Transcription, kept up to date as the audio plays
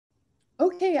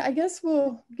Okay, I guess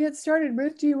we'll get started.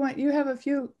 Ruth, you have a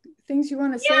few things you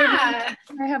want to say? Yeah.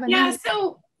 I have a Yeah.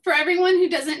 So for everyone who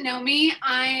doesn't know me,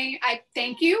 I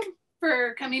thank you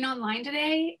for coming online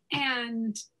today.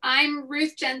 And I'm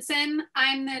Ruth Jensen.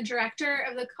 I'm the director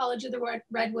of the College of the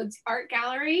Redwoods Art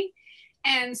Gallery.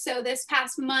 And so this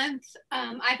past month,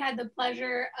 I've had the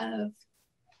pleasure of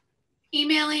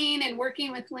emailing and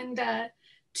working with Linda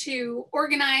to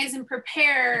organize and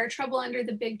prepare Trouble Under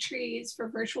the Big Trees for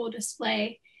virtual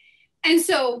display. And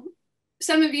so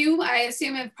some of you, I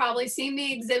assume, have probably seen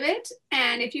the exhibit.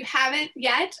 And if you haven't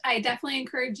yet, I definitely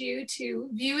encourage you to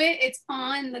view it. It's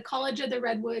on the College of the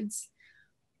Redwoods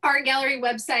Art Gallery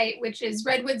website, which is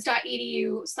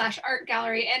redwoods.edu/art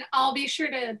gallery. And I'll be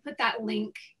sure to put that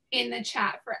link in the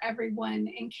chat for everyone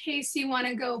in case you want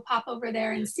to go pop over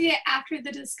there and see it after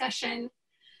the discussion,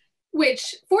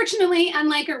 which fortunately,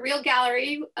 unlike a real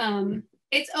gallery,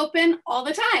 it's open all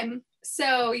the time.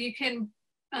 So you can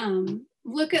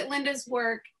look at Linda's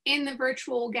work in the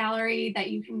virtual gallery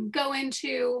that you can go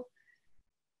into,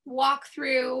 walk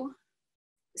through,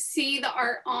 see the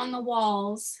art on the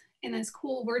walls in this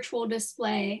cool virtual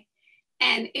display.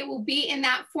 And it will be in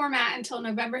that format until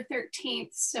November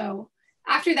 13th. So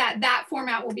after that, that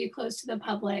format will be closed to the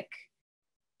public.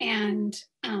 And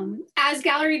as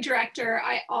gallery director,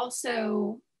 I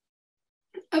also,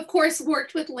 of course,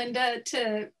 worked with Linda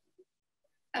to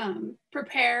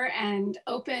prepare and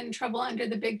open Trouble Under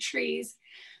the Big Trees.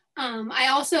 I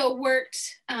also worked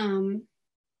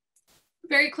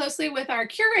very closely with our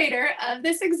curator of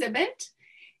this exhibit,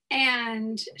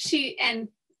 and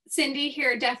Cindy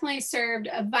here definitely served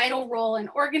a vital role in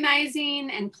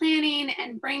organizing and planning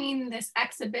and bringing this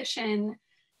exhibition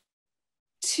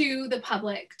to the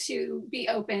public to be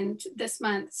opened this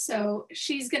month. So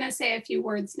she's gonna say a few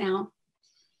words now.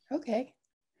 Okay.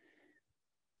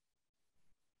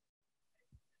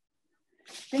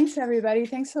 Thanks, everybody.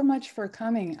 Thanks so much for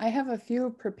coming. I have a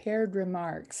few prepared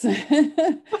remarks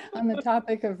on the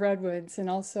topic of redwoods and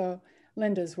also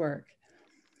Linda's work.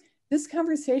 This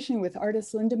conversation with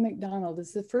artist Linda MacDonald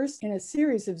is the first in a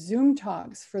series of Zoom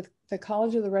talks for the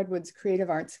College of the Redwoods Creative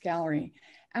Arts Gallery.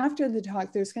 After the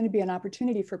talk, there's going to be an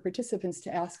opportunity for participants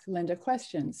to ask Linda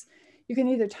questions. You can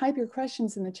either type your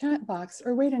questions in the chat box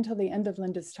or wait until the end of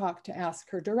Linda's talk to ask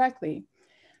her directly.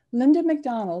 Linda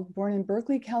MacDonald, born in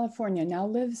Berkeley, California, now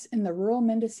lives in the rural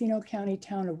Mendocino County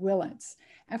town of Willits.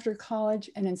 After college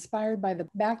and inspired by the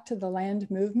Back to the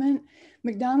Land movement,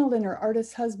 MacDonald and her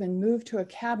artist husband moved to a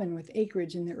cabin with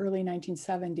acreage in the early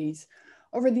 1970s.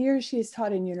 Over the years, she has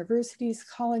taught in universities,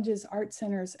 colleges, art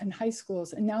centers, and high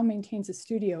schools, and now maintains a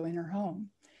studio in her home.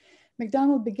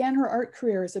 MacDonald began her art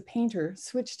career as a painter,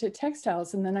 switched to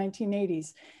textiles in the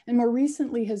 1980s, and more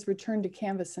recently has returned to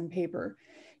canvas and paper.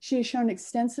 She has shown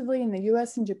extensively in the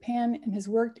US and Japan and has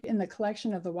worked in the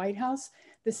collection of the White House,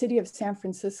 the City of San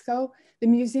Francisco, the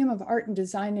Museum of Art and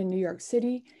Design in New York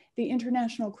City, the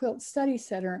International Quilt Study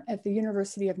Center at the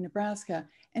University of Nebraska,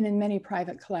 and in many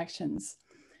private collections.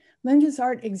 Linda's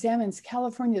art examines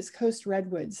California's coast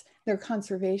redwoods, their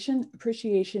conservation,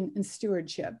 appreciation, and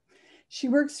stewardship. She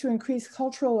works to increase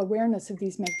cultural awareness of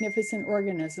these magnificent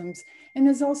organisms and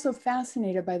is also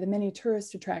fascinated by the many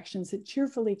tourist attractions that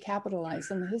cheerfully capitalize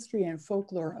on the history and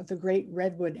folklore of the great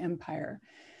Redwood Empire.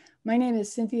 My name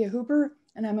is Cynthia Hooper,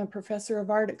 and I'm a professor of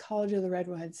art at College of the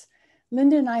Redwoods.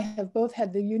 Linda and I have both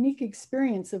had the unique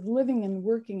experience of living and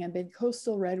working amid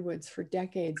coastal redwoods for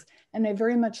decades, and I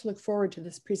very much look forward to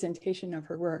this presentation of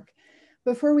her work.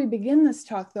 Before we begin this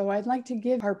talk, though, I'd like to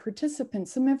give our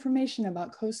participants some information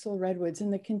about coastal redwoods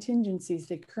and the contingencies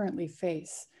they currently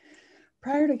face.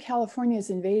 Prior to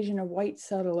California's invasion of white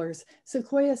settlers,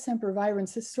 Sequoia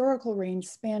sempervirens' historical range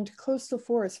spanned coastal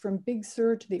forests from Big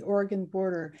Sur to the Oregon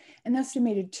border, an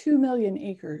estimated 2 million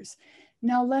acres.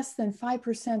 Now less than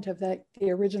 5% of the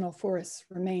original forests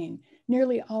remain,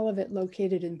 nearly all of it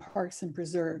located in parks and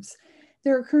preserves.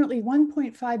 There are currently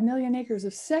 1.5 million acres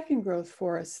of second growth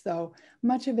forests, though,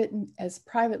 much of it as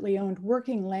privately owned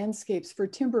working landscapes for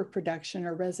timber production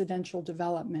or residential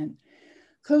development.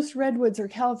 Coast redwoods are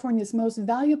California's most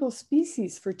valuable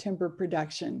species for timber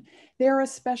production. They are a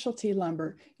specialty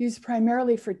lumber used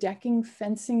primarily for decking,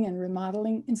 fencing, and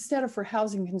remodeling instead of for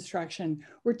housing construction,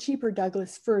 where cheaper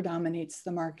Douglas fir dominates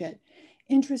the market.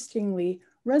 Interestingly,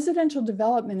 residential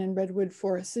development in redwood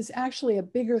forests is actually a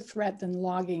bigger threat than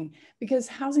logging because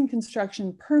housing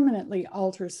construction permanently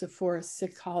alters the forest's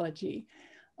ecology.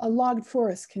 A logged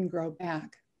forest can grow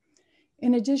back.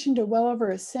 In addition to well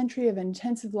over a century of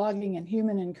intensive logging and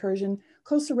human incursion,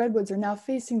 coastal redwoods are now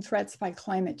facing threats by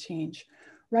climate change.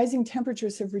 Rising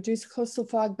temperatures have reduced coastal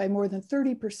fog by more than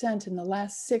 30% in the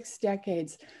last 6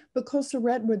 decades, but coastal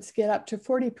redwoods get up to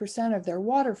 40% of their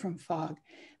water from fog.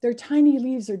 Their tiny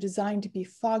leaves are designed to be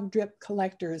fog drip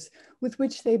collectors, with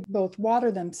which they both water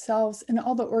themselves and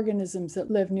all the organisms that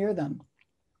live near them.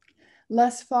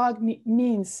 Less fog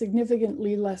means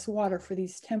significantly less water for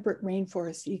these temperate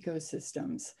rainforest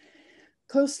ecosystems.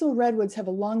 Coastal redwoods have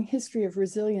a long history of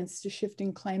resilience to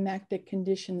shifting climatic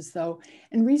conditions, though,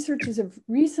 and researchers have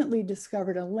recently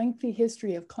discovered a lengthy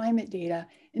history of climate data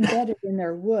embedded in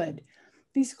their wood.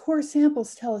 These core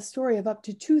samples tell a story of up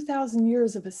to 2,000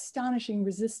 years of astonishing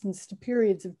resistance to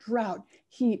periods of drought,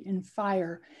 heat, and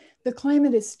fire. The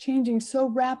climate is changing so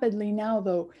rapidly now,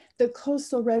 though, that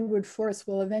coastal redwood forests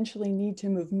will eventually need to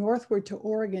move northward to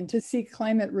Oregon to seek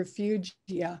climate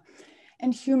refugia,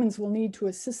 and humans will need to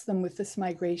assist them with this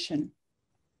migration.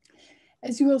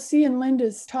 As you will see in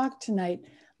Linda's talk tonight,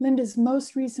 Linda's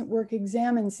most recent work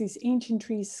examines these ancient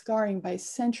trees scarring by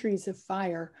centuries of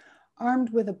fire.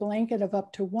 Armed with a blanket of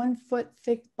up to 1 foot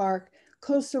thick bark,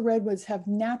 coastal redwoods have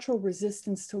natural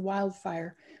resistance to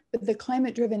wildfire, but the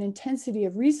climate-driven intensity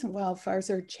of recent wildfires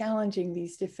are challenging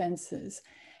these defenses.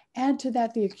 Add to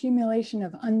that the accumulation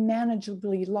of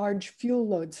unmanageably large fuel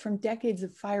loads from decades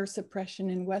of fire suppression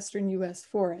in Western US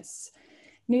forests.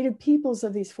 Native peoples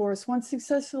of these forests once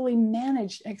successfully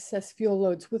managed excess fuel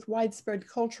loads with widespread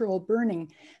cultural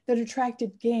burning that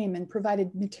attracted game and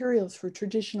provided materials for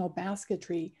traditional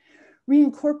basketry.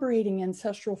 Reincorporating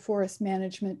ancestral forest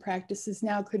management practices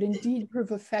now could indeed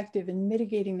prove effective in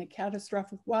mitigating the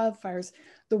catastrophic wildfires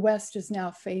the West is now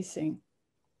facing.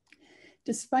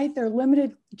 Despite their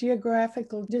limited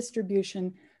geographical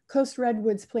distribution, coast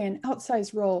redwoods play an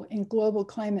outsized role in global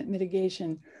climate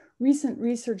mitigation. Recent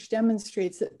research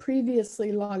demonstrates that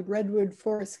previously logged redwood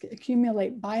forests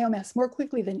accumulate biomass more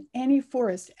quickly than any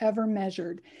forest ever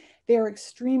measured. They are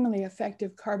extremely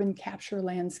effective carbon capture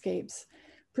landscapes.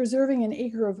 Preserving an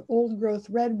acre of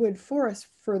old-growth redwood forest,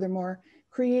 furthermore,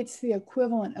 creates the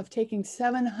equivalent of taking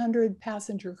 700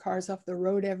 passenger cars off the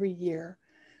road every year.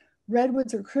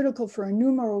 Redwoods are critical for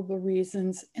innumerable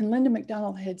reasons, and Linda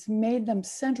MacDonald has made them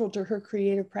central to her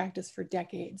creative practice for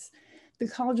decades. The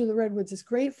College of the Redwoods is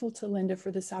grateful to Linda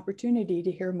for this opportunity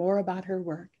to hear more about her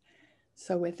work.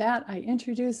 So with that, I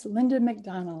introduce Linda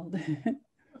MacDonald.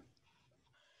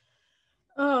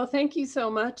 Oh, thank you so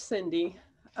much, Cindy.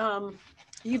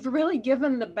 You've really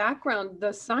given the background,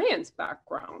 the science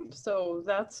background, so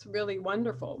that's really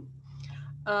wonderful.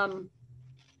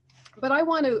 But I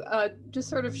want to just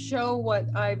sort of show what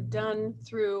I've done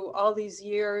through all these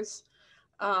years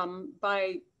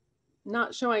by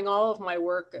not showing all of my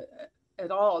work at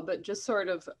all, but just sort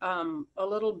of a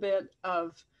little bit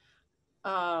of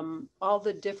all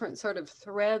the different sort of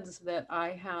threads that I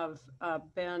have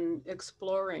been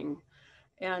exploring.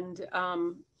 And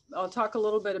I'll talk a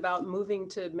little bit about moving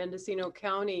to Mendocino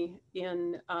County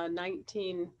in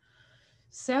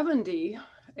 1970.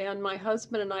 And my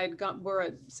husband and I were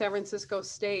at San Francisco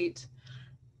State,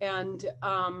 and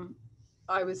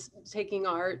I was taking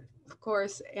art, of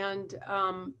course, and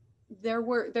there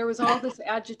was all this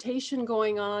agitation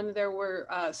going on. There were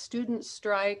student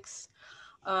strikes.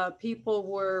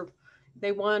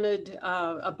 They wanted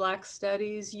a Black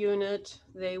Studies unit.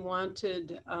 They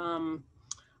wanted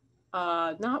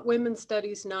not women's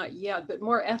studies, not yet, but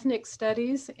more ethnic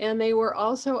studies. And they were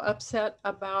also upset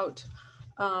about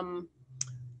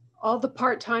all the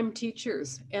part-time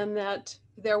teachers, and that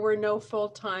there were no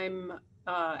full-time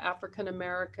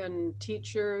African-American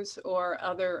teachers or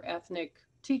other ethnic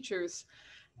teachers.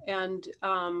 And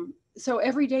so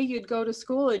every day you'd go to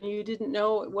school and you didn't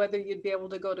know whether you'd be able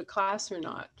to go to class or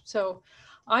not. So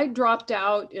I dropped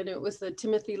out, and it was the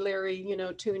Timothy Leary,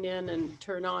 tune in and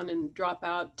turn on and drop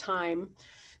out time.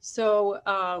 So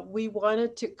we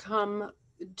wanted to come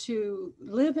to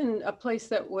live in a place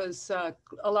that was a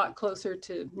lot closer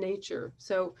to nature.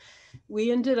 So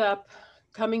we ended up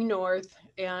coming north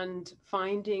and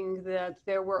finding that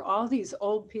there were all these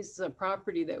old pieces of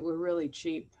property that were really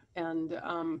cheap. And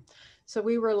so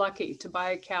we were lucky to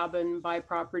buy a cabin, buy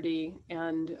property,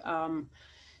 and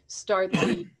start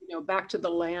the back to the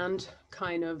land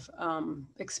kind of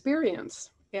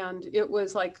experience. And it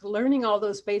was like learning all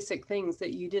those basic things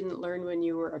that you didn't learn when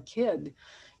you were a kid,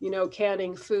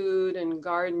 canning food and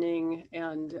gardening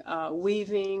and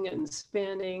weaving and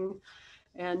spinning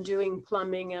and doing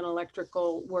plumbing and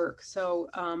electrical work. So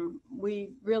we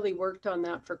really worked on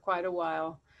that for quite a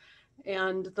while.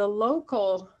 And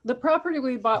the property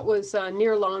we bought was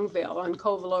near Longvale on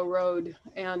Covelo Road,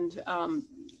 and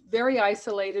very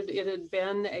isolated. It had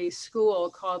been a school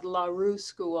called La Rue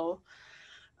School.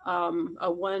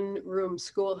 a one-room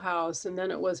schoolhouse, and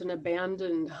then it was an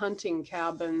abandoned hunting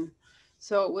cabin.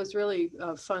 So it was really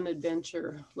a fun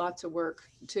adventure, lots of work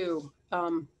too.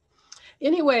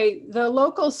 Anyway, the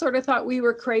locals sort of thought we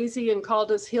were crazy and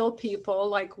called us hill people.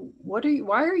 Like,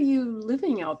 why are you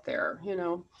living out there? You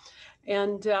know,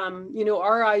 and you know,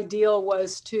 our ideal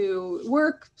was to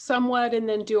work somewhat and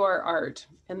then do our art,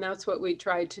 and that's what we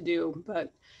tried to do.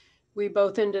 But we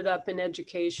both ended up in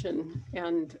education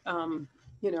and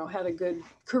you know, had a good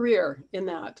career in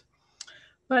that.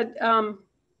 But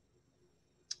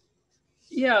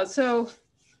yeah, so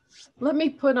let me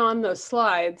put on the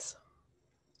slides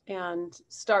and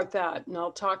start that, and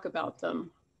I'll talk about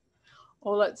them.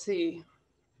 Oh, let's see.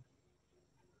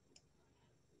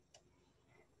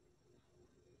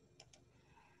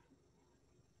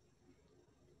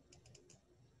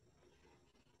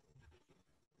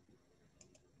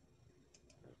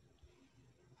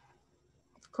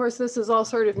 Of course, this is all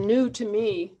sort of new to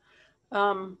me.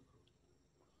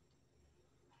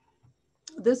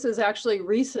 This is actually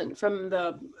recent from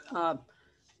the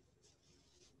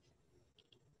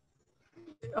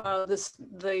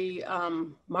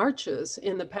marches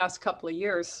in the past couple of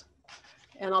years.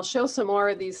 And I'll show some more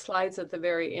of these slides at the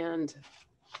very end.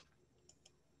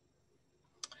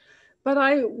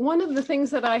 But one of the things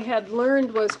that I had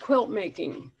learned was quilt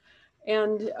making.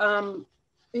 And,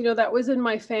 you know, that was in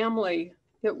my family.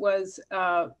 It was,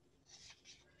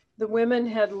 the women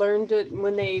had learned it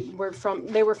when they were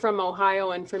from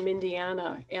Ohio and from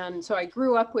Indiana. And so I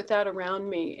grew up with that around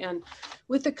me. And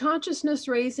with the consciousness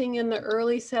raising in the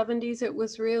early 70s, it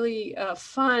was really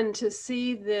fun to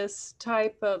see this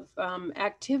type of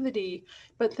activity,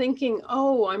 but thinking,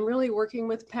 oh, I'm really working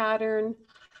with pattern.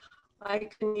 I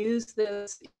can use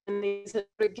this in these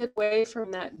and get away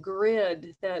from that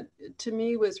grid that to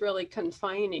me was really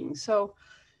confining. So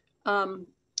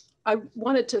I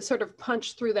wanted to sort of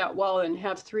punch through that wall and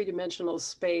have three-dimensional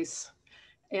space.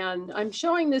 And I'm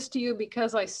showing this to you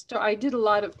because I did a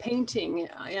lot of painting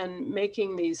and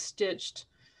making these stitched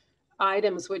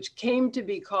items, which came to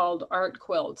be called art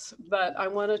quilts. But I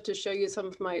wanted to show you some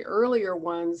of my earlier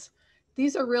ones.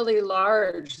 These are really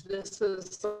large. This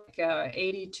is like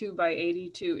 82 by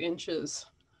 82 inches,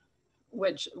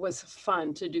 which was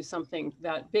fun to do something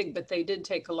that big, but they did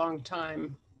take a long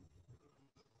time.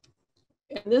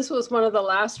 And this was one of the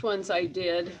last ones I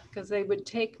did because they would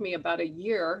take me about a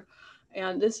year.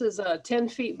 And this is 10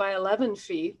 feet by 11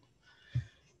 feet,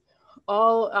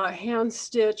 all hand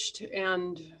stitched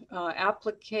and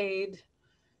appliqued.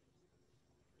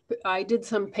 I did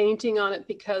some painting on it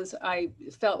because I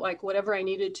felt like whatever I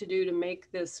needed to do to make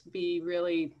this be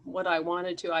really what I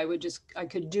wanted to, I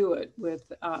could do it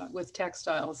with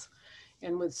textiles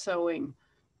and with sewing.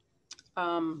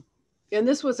 And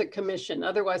this was a commission.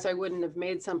 Otherwise, I wouldn't have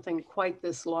made something quite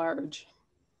this large.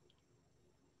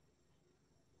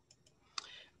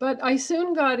 But I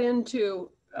soon got into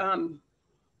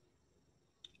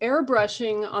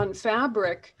airbrushing on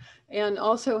fabric and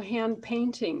also hand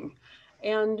painting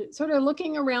and sort of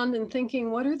looking around and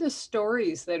thinking, what are the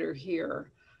stories that are here?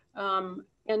 And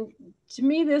to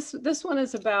me, this one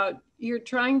is about you're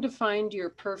trying to find your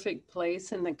perfect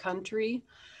place in the country.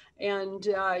 And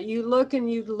you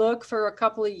look for a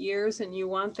couple of years and you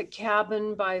want the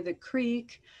cabin by the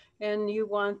creek and you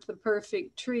want the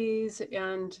perfect trees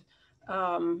and,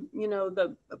 you know,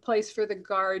 the place for the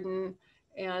garden.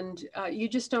 And you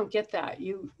just don't get that.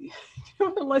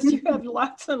 Unless you have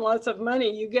lots and lots of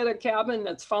money, you get a cabin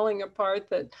that's falling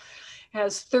apart that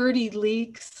has 30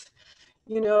 leaks,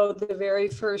 you know, the very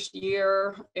first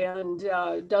year and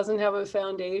doesn't have a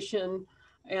foundation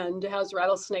and has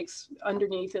rattlesnakes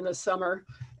underneath in the summer.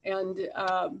 And,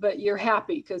 but you're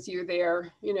happy because you're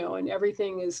there, you know, and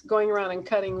everything is going around and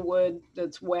cutting wood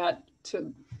that's wet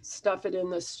to stuff it in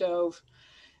the stove.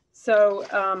 So,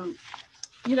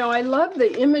 you know, I love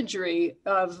the imagery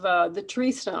of the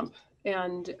tree stump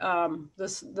and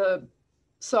the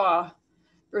saw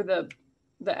or the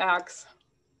axe.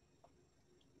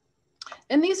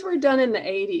 And these were done in the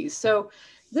 80s. So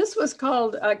this was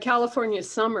called California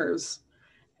Summers.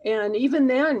 And even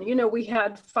then, you know, we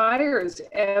had fires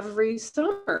every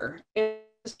summer. And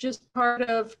it's just part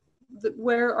of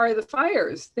where are the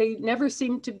fires? They never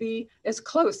seem to be as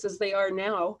close as they are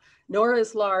now, nor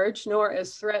as large, nor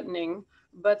as threatening,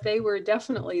 but they were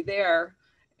definitely there.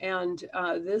 And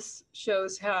this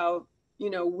shows how,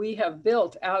 you know, we have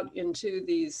built out into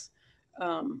these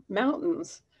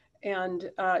mountains. And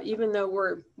even though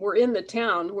we're in the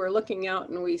town, we're looking out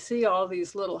and we see all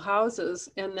these little houses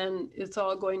and then it's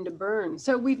all going to burn.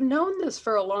 So we've known this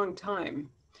for a long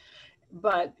time,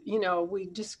 but, you know, we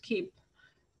just keep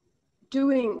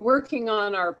working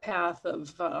on our path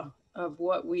of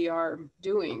what we are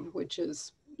doing, which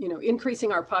is,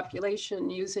 increasing our population,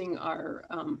 using our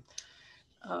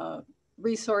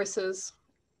resources.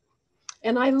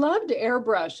 And I loved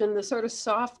airbrush and the sort of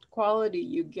soft quality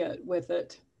you get with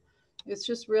it. It's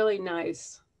just really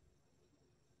nice.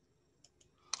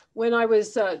 When I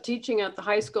was teaching at the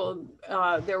high school,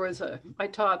 I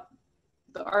taught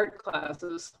the art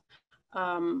classes,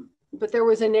 but there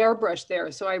was an airbrush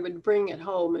there. So I would bring it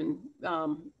home and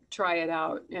try it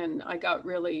out. And I got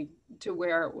really to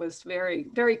where it was very,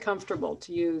 very comfortable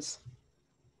to use.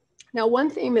 Now, one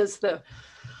theme is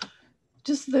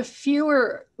just the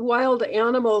fewer wild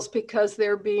animals, because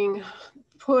they're being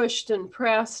pushed and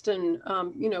pressed, and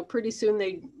pretty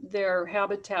soon their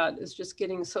habitat is just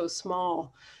getting so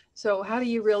small. So how do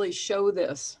you really show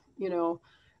this?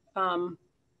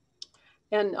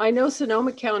 And I know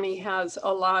Sonoma County has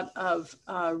a lot of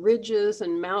ridges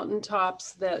and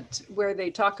mountaintops where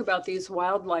they talk about these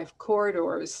wildlife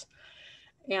corridors.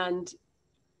 And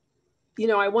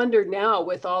I wonder now,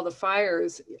 with all the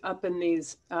fires up in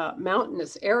these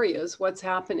mountainous areas, what's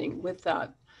happening with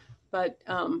that. But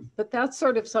that's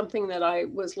sort of something that I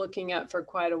was looking at for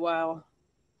quite a while.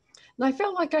 And I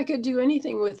felt like I could do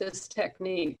anything with this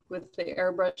technique, with the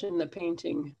airbrush and the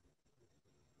painting.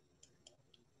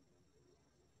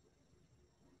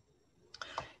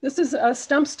 This is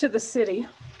Stumps to the City.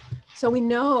 So we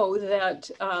know that,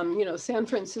 San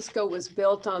Francisco was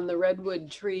built on the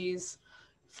redwood trees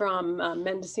from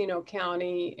Mendocino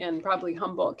County and probably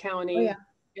Humboldt County,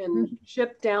 and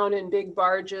shipped down in big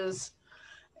barges.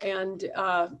 And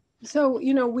so,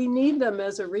 we need them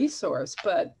as a resource,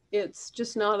 but it's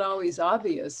just not always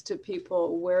obvious to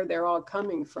people where they're all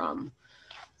coming from.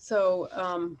 So,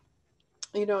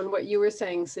 and what you were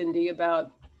saying, Cindy,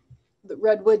 about the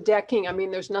redwood decking, I mean,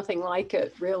 there's nothing like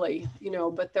it really,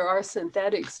 but there are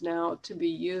synthetics now to be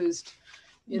used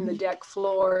in the deck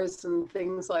floors and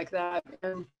things like that.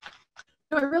 And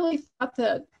I really thought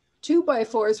that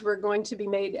 2x4s were going to be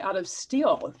made out of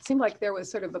steel. It seemed like there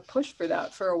was sort of a push for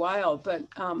that for a while, but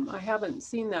I haven't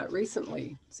seen that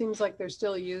recently. It seems like they're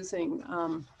still using,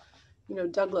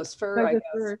 Douglas fir, I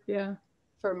guess, yeah,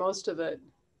 for most of it.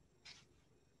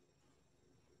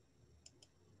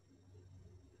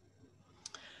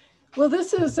 Well,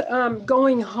 this is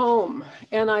going home,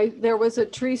 and there was a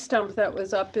tree stump that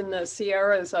was up in the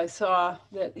Sierras I saw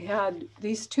that had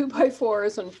these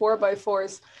 2x4s and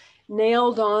 4x4s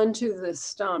nailed onto the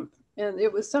stump, and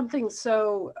it was something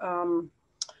so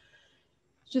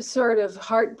just sort of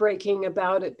heartbreaking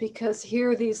about it, because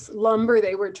here these lumber,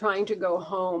 they were trying to go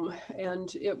home,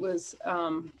 and it was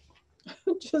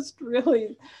just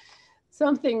really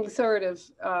something sort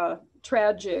of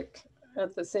tragic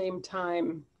at the same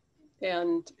time.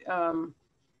 And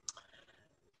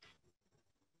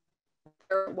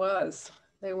there it was.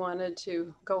 They wanted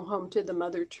to go home to the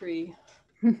mother tree.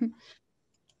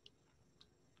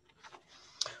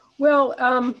 Well,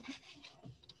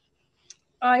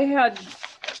 I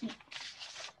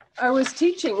was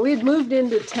teaching. We had moved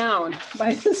into town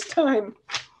by this time,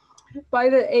 by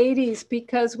the 80s,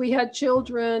 because we had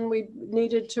children, we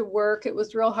needed to work. It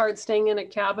was real hard staying in a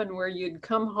cabin where you'd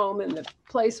come home and the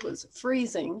place was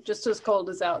freezing, just as cold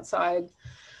as outside.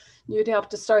 You'd have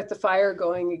to start the fire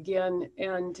going again.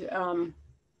 And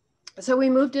so we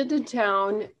moved into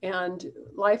town, and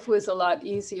life was a lot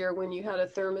easier when you had a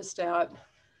thermostat.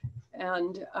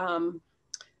 And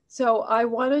so I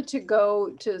wanted to go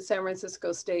to San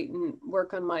Francisco State and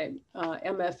work on my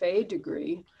MFA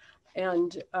degree.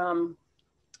 And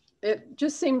it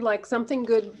just seemed like something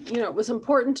good, it was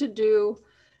important to do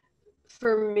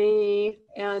for me.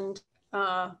 And,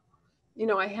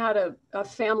 I had a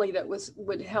family that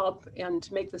would help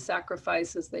and make the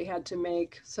sacrifices they had to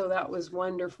make. So that was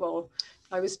wonderful.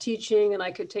 I was teaching, and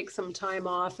I could take some time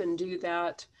off and do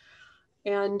that.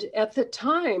 And at the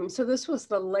time, so this was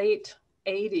the late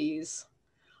 80s,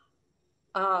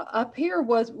 up here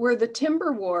were the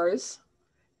timber wars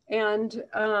and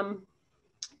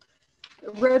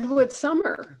redwood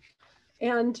summer.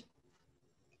 And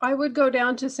I would go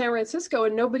down to San Francisco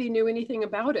and nobody knew anything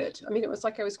about it. I mean, it was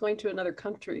like I was going to another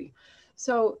country.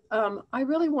 So I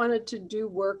really wanted to do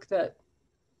work that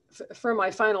for my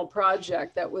final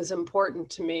project that was important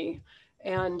to me.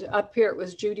 And up here it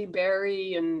was Judy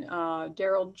Berry and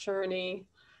Daryl Cherney,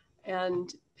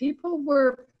 and people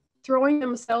were throwing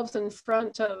themselves in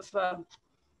front of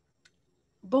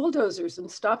bulldozers and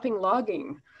stopping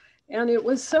logging. And it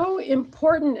was so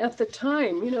important at the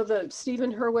time. The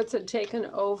Stephen Hurwitz had taken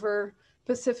over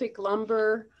Pacific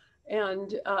Lumber,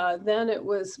 and then it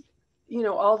was,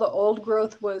 all the old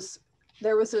growth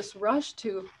there was this rush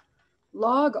to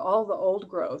log all the old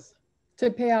growth. To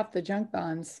pay off the junk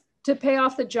bonds. To pay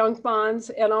off the junk bonds.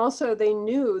 And also they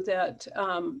knew that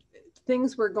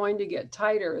things were going to get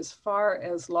tighter as far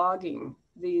as logging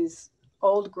these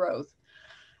old growth.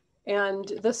 And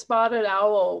the spotted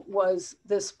owl was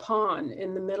this pawn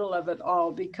in the middle of it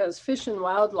all, because Fish and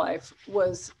Wildlife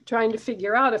was trying to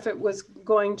figure out if it was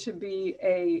going to be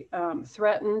a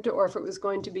threatened or if it was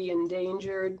going to be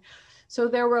endangered. So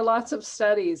there were lots of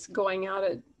studies going out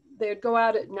they'd go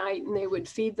out at night and they would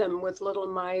feed them with little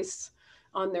mice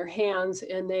on their hands,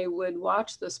 and they would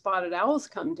watch the spotted owls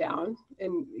come down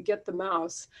and get the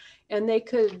mouse, and they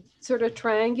could sort of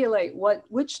triangulate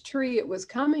which tree it was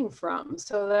coming from.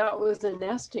 So that was a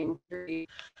nesting tree.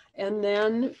 And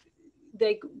then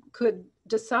they could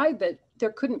decide that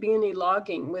there couldn't be any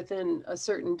logging within a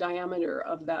certain diameter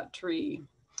of that tree.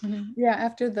 Mm-hmm. Yeah,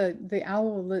 after the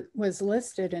owl was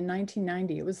listed in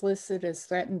 1990, it was listed as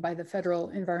threatened by the Federal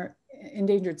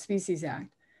Endangered Species Act.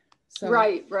 So,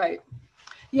 right.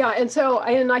 Yeah, and so,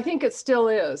 and I think it still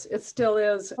is. It still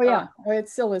is. Oh yeah,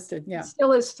 it's still listed. Yeah, it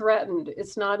still is threatened.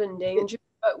 It's not endangered,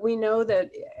 but we know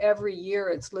that every year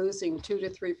it's losing 2 to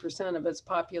 3% of its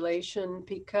population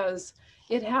because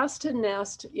it has to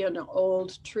nest in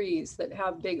old trees that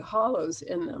have big hollows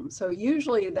in them. So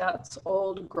usually that's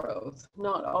old growth.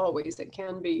 Not always. It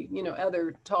can be,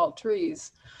 other tall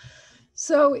trees.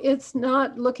 So it's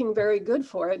not looking very good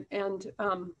for it. And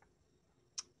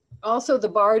also the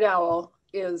barred owl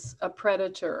is a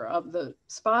predator of the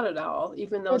spotted owl,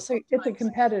 even though it's a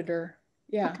competitor.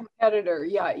 Yeah. A competitor,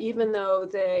 yeah, even though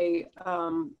they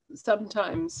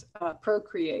sometimes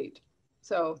procreate.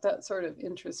 So that's sort of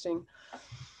interesting.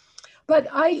 But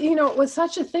it was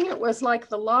such a thing. It was like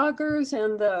the loggers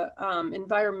and the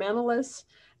environmentalists,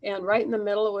 and right in the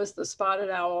middle was the spotted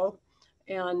owl.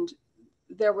 And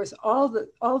there was all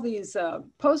these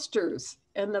posters,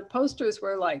 and the posters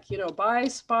were like, buy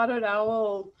spotted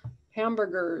owl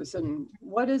hamburgers, and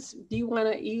do you want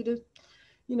to eat it?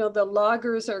 The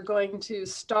loggers are going to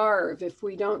starve if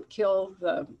we don't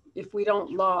if we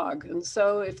don't log. And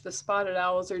so if the spotted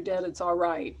owls are dead, it's all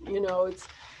right.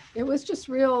 It was just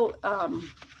real,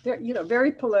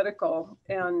 very political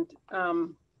and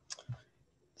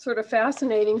sort of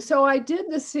fascinating. So I did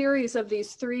the series of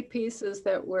these 3 pieces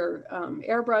that were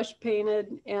airbrush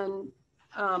painted. And,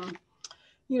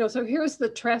 so here's the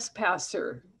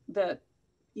trespasser that,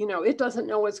 it doesn't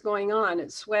know what's going on.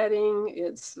 It's sweating.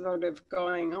 It's sort of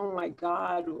going, oh my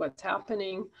God, what's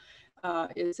happening?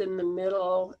 It's in the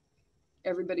middle.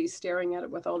 Everybody's staring at it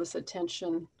with all this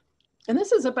attention. And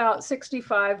this is about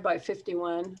 65 by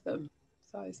 51, the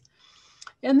size.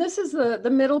 And this is the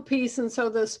middle piece. And so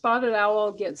the spotted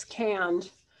owl gets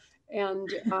canned,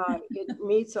 and it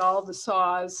meets all the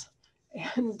saws.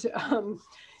 And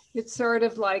it's sort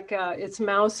of like it's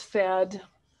mouse fed.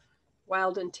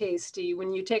 Wild and tasty.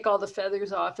 When you take all the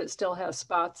feathers off, it still has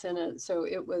spots in it. So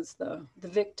it was the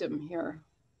victim here.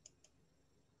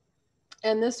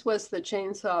 And this was the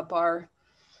chainsaw bar.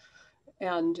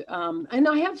 And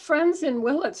I have friends in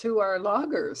Willits who are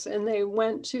loggers, and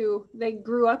they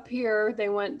grew up here. They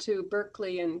went to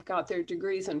Berkeley and got their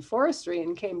degrees in forestry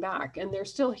and came back, and they're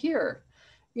still here,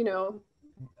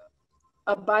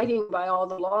 abiding by all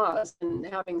the laws and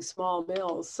having small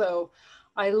mills. So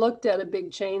I looked at a big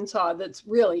chainsaw that's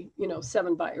really,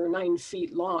 7 by or 9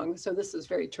 feet long. So this is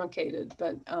very truncated,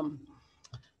 but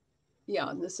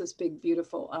yeah, this is big,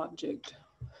 beautiful object.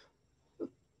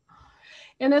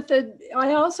 And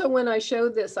I also, when I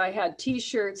showed this, I had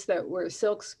t-shirts that were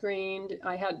silk screened.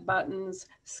 I had buttons,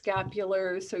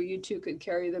 scapulars, so you too could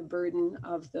carry the burden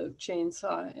of the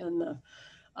chainsaw and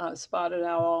the spotted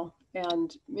owl.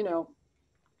 And,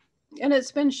 and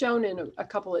it's been shown in a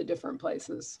couple of different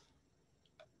places.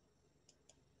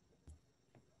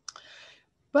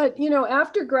 But,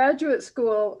 after graduate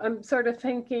school, I'm sort of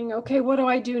thinking, okay, what do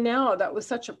I do now? That was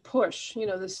such a push,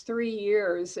 this 3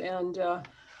 years. And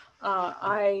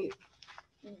I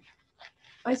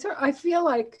feel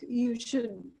like you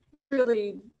should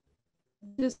really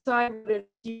decide what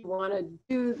you want to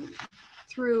do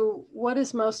through what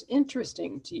is most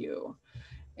interesting to you.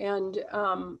 And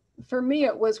for me,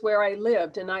 it was where I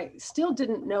lived. And I still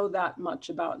didn't know that much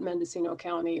about Mendocino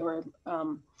County or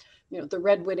the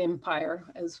Redwood Empire,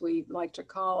 as we like to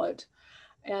call it.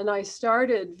 And I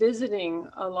started visiting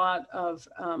a lot of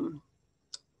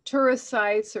tourist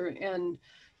sites and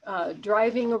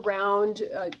driving around,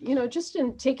 just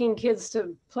in taking kids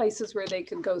to places where they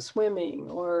could go swimming,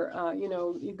 or,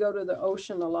 you go to the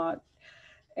ocean a lot.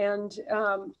 And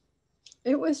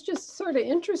it was just sort of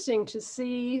interesting to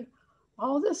see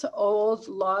all this old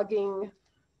logging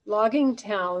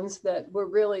towns that were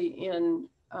really in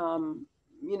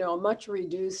you know, a much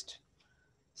reduced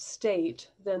state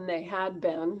than they had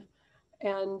been.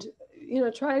 And, you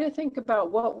know, try to think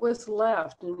about what was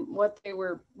left and what they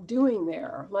were doing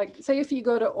there. Like, say, if you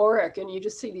go to Oric and you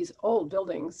just see these old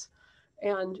buildings,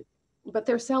 but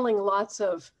they're selling lots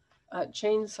of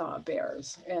chainsaw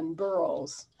bears and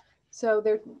burls. So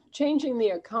they're changing the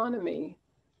economy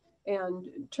and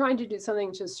trying to do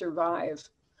something to survive.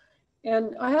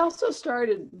 And I also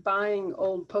started buying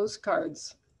old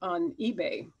postcards on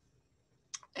eBay.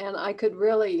 And I could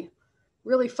really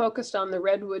focused on the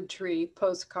redwood tree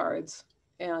postcards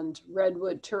and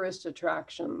redwood tourist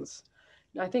attractions.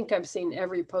 And I think I've seen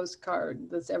every postcard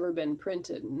that's ever been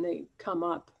printed, and they come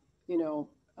up, you know,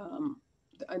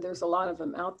 there's a lot of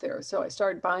them out there. So I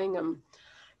started buying them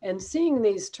and seeing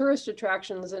these tourist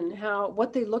attractions and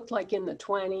what they looked like in the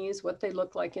 20s, what they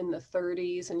looked like in the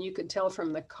 30s, and you could tell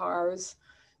from the cars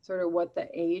sort of what the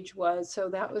age was. So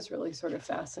that was really sort of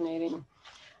fascinating.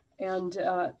 And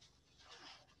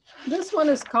this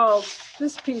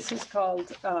piece is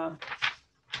called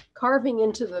Carving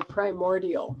into the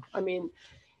Primordial. I mean,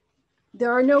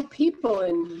 there are no people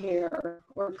in here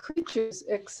or creatures,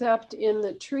 except in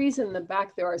the trees in the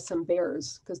back, there are some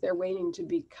bears because they're waiting to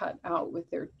be cut out with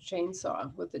their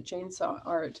chainsaw, with the chainsaw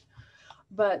art.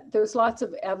 But there's lots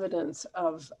of evidence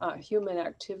of human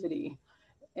activity.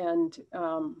 And,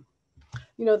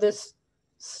 you know, this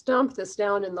stump that's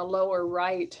down in the lower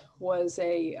right was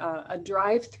a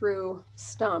drive-through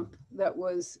stump that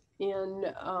was in,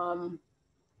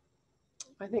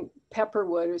 I think,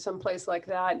 Pepperwood or someplace like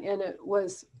that. And it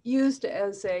was used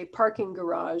as a parking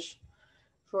garage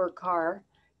for a car.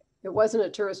 It wasn't a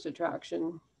tourist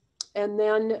attraction. And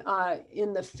then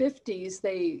in the 50s,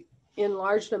 they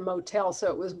enlarged a motel, so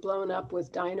it was blown up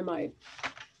with dynamite.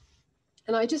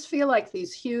 And I just feel like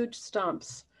these huge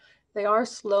stumps, they are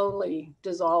slowly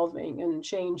dissolving and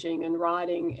changing and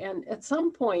rotting. And at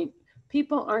some point,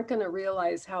 people aren't going to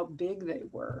realize how big they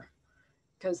were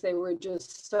because they were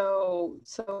just so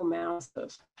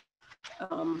massive,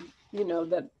 you know,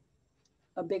 that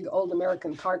a big old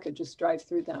American car could just drive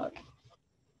through that.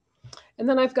 And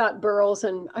then I've got burls,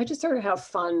 and I just sort of have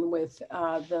fun with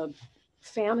the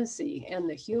fantasy and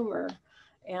the humor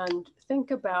and think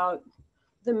about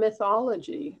the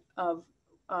mythology of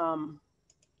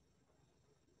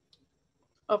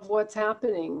what's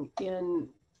happening in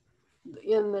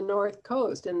the North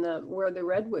Coast, where the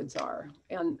redwoods are.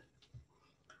 And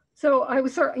so I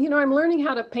was you know, I'm learning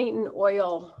how to paint in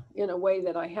oil in a way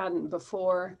that I hadn't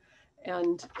before,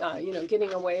 and you know,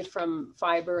 getting away from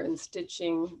fiber and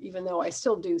stitching, even though I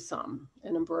still do some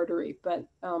in embroidery. But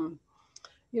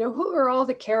you know, who are all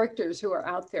the characters who are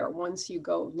out there once you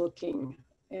go looking,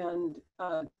 and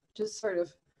just sort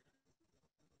of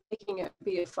making it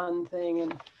be a fun thing.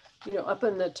 And you know, up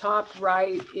in the top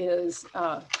right is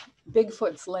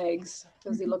Bigfoot's legs,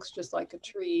 because he looks just like a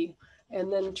tree,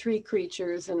 and then tree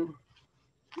creatures, and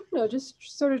you know, just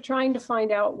sort of trying to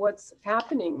find out what's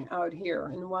happening out here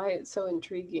and why it's so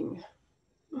intriguing.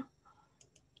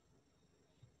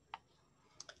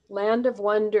 Land of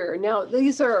Wonder. Now,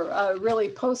 these are really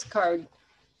postcard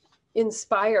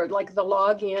inspired, like the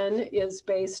Log Inn is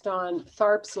based on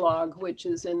Tharp's Log, which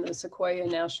is in the Sequoia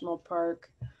National Park.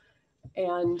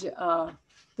 And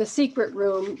the Secret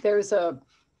Room, there's a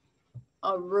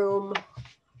room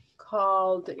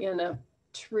called in a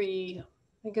tree, I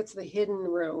think it's the Hidden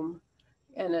Room,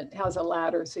 and it has a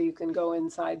ladder so you can go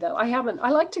inside that. I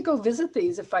like to go visit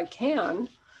these if I can.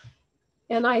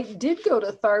 And I did go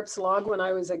to Tharp's Log when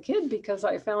I was a kid because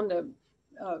I found a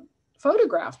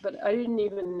photograph, but I didn't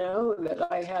even know that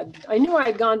I knew I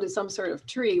had gone to some sort of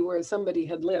tree where somebody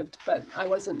had lived, but I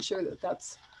wasn't sure that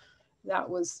that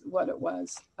was what it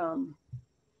was.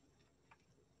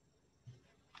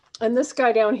 And this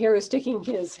guy down here is sticking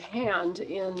his hand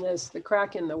in the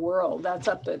crack in the world. That's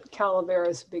up at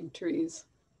Calaveras Big Trees.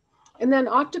 And then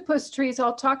octopus trees,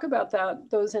 I'll talk about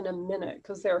those in a minute,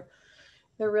 because they're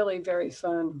really very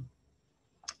fun.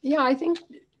 Yeah, I think,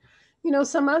 you know,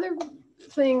 some other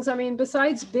things, I mean,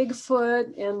 besides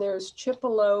Bigfoot and there's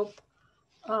Chippelope,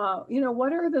 you know,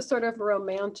 what are the sort of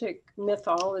romantic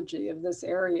mythology of this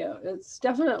area? It's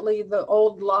definitely the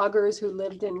old loggers who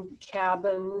lived in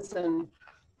cabins and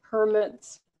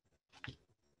hermits.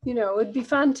 You know, it'd be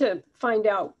fun to find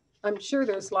out. I'm sure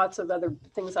there's lots of other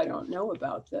things I don't know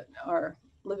about that are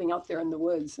living out there in the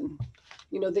woods, and,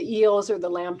 you know, the eels or the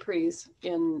lampreys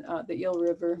in the Eel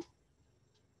River.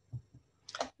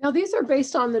 Now, these are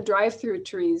based on the drive-through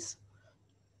trees,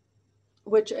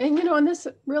 which, and, you know, and this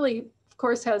really, of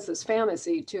course, has this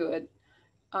fantasy to it.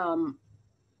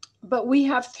 but we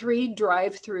have 3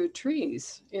 drive-through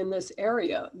trees in this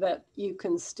area that you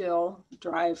can still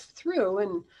drive through,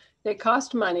 and they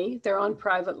cost money. They're on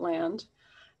private land.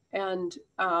 And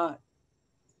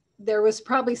there was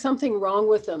probably something wrong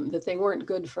with them, that they weren't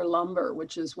good for lumber,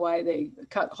 which is why they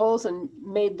cut holes and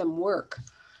made them work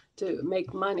to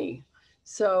make money.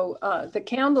 So the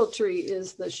candle tree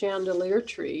is the chandelier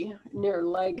tree near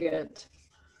Leggett.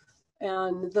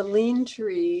 And the lean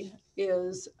tree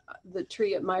is the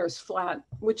tree at Myers Flat,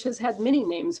 which has had many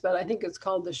names, but I think it's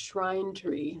called the shrine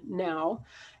tree now.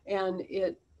 And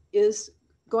it is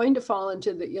going to fall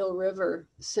into the Eel River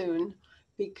soon,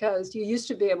 because you used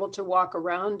to be able to walk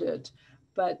around it,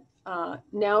 but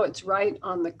now it's right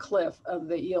on the cliff of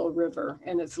the Eel River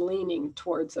and it's leaning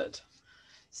towards it.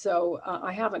 So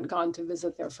I haven't gone to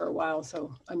visit there for a while,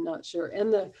 so I'm not sure.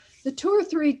 And the tour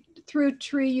through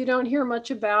tree you don't hear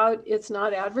much about. It's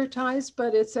not advertised,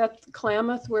 but it's at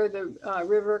Klamath, where the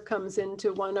river comes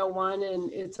into 101,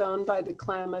 and it's owned by the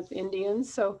Klamath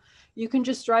Indians. So you can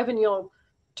just drive and you'll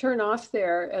turn off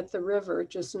there at the river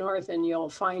just north and you'll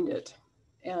find it.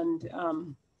 And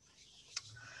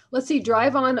let's see,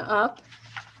 drive on up.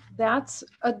 That's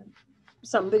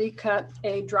somebody cut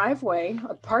a driveway,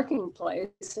 a parking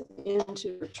place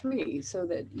into a tree so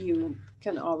that you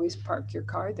can always park your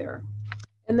car there.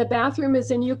 And the bathroom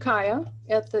is in Ukiah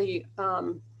at the, I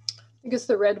think it's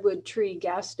the Redwood Tree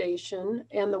gas station,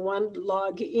 and the One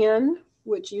Log Inn,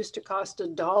 which used to cost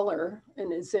 $1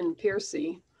 and is in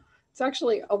Piercy. It's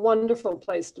actually a wonderful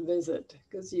place to visit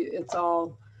because it's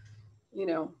all, you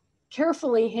know,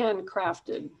 carefully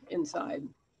handcrafted inside.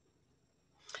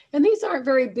 And these aren't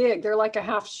very big. They're like a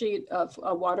half sheet of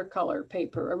a watercolor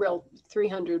paper, a real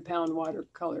 300-pound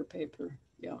watercolor paper.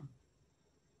 Yeah.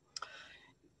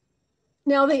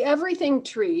 Now the everything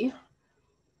tree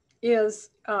is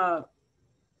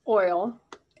oil,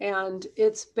 and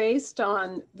it's based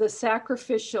on the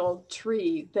sacrificial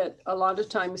tree that a lot of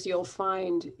times you'll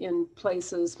find in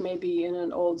places, maybe in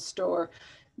an old store.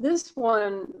 This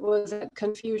one was at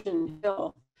Confusion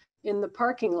Hill in the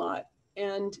parking lot.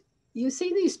 And you see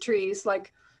these trees,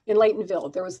 like in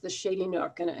Laytonville, there was the Shady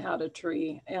Nook and it had a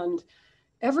tree, and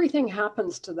everything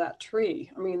happens to that tree.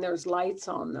 I mean, there's lights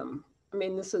on them. I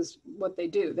mean, this is what they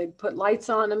do. They put lights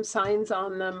on them, signs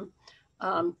on them.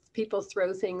 People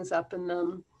throw things up in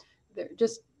them. They're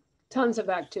just tons of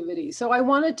activity. So I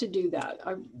wanted to do that.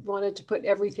 I wanted to put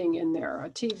everything in there, a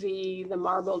TV, the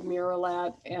marbled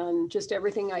murrelet, and just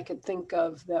everything I could think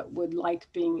of that would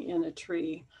like being in a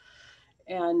tree.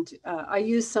 And I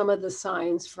used some of the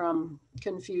signs from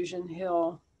Confusion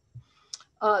Hill.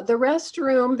 The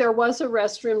restroom, there was a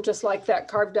restroom just like that,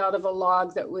 carved out of a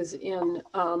log, that was in,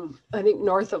 I think,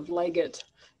 north of Leggett.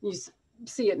 You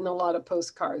see it in a lot of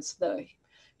postcards, the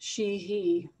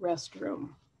she-he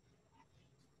restroom.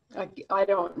 I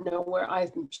don't know where,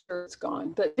 I'm sure it's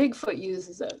gone, but Bigfoot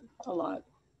uses it a lot.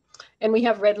 And we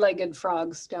have red-legged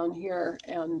frogs down here,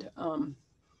 and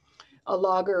a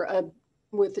logger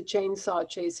with a chainsaw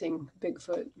chasing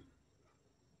Bigfoot.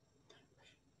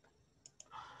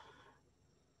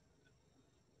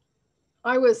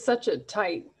 I was such a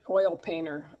tight oil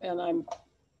painter, and I'm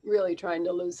really trying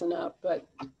to loosen up, but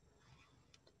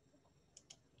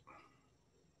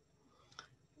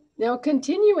now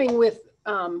continuing with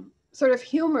sort of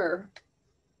humor,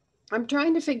 I'm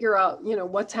trying to figure out, you know,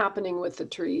 what's happening with the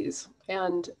trees.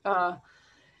 And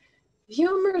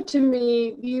humor, to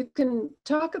me, you can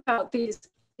talk about these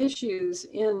issues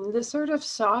in this sort of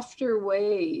softer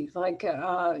way, like,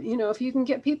 you know, if you can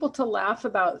get people to laugh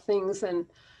about things, and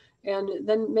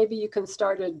then maybe you can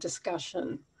start a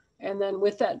discussion. And then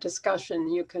with that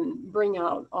discussion, you can bring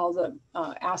out all the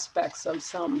aspects of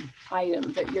some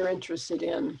item that you're interested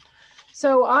in.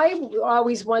 So I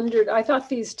always wondered, I thought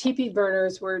these teepee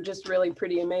burners were just really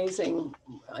pretty amazing.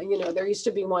 You know, there used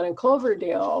to be one in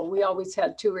Cloverdale. We always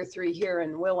had 2 or 3 here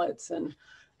in Willits, and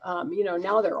you know,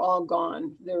 now they're all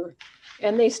gone.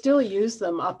 And they still use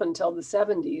them up until the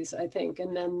 70s, I think.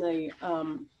 And then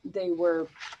they were,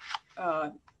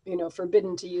 you know,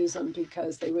 forbidden to use them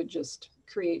because they would just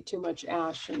create too much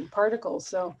ash and particles.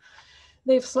 So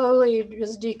they've slowly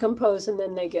just decomposed, and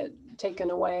then they get taken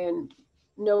away, and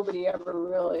nobody ever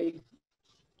really,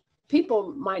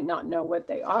 people might not know what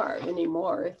they are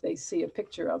anymore if they see a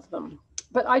picture of them.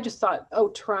 But I just thought, oh,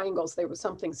 triangles, there was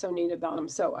something so neat about them.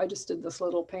 So I just did this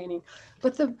little painting.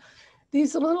 But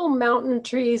these little mountain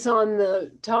trees on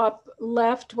the top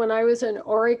left, when I was in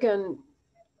Oregon,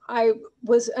 I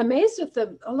was amazed at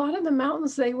a lot of the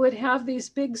mountains, they would have these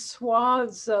big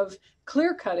swaths of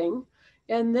clear cutting,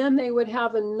 and then they would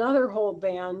have another whole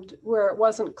band where it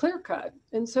wasn't clear cut.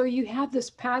 And so you had this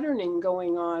patterning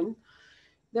going on.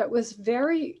 that was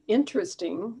very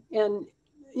interesting. And,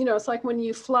 you know, it's like when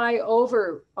you fly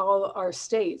over all our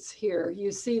states here,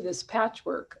 you see this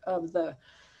patchwork of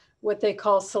what they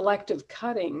call selective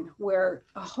cutting, where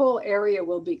a whole area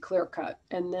will be clear cut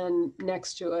and then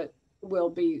next to it will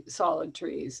be solid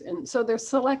trees. And so their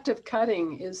selective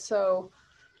cutting is so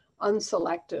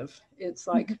unselective. It's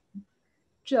like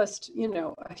just, you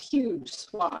know, a huge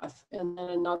swath and then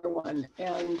another one.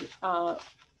 And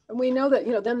we know that,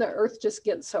 you know, then the earth just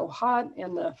gets so hot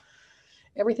and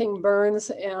everything burns,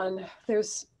 and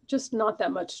there's just not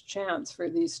that much chance for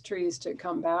these trees to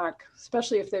come back,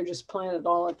 especially if they're just planted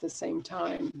all at the same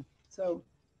time. So.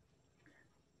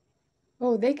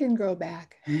 Oh, they can grow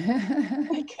back.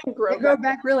 They can grow they grow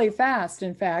back really fast,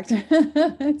 in fact.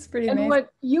 It's pretty amazing. And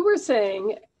what you were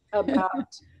saying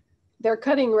about they're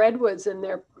cutting redwoods and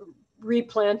they're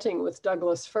replanting with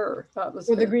Douglas fir. That was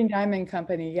the Green Diamond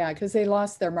Company, yeah, because they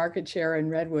lost their market share in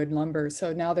redwood lumber.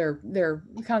 So now they're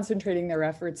concentrating their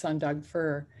efforts on Doug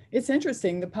fir. It's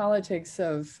interesting. The politics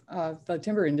of the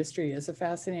timber industry is a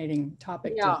fascinating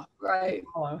topic. Yeah, right.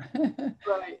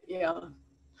 Right, yeah.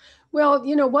 Well,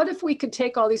 you know, what if we could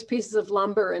take all these pieces of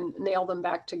lumber and nail them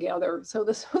back together? So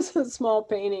this was a small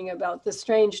painting about the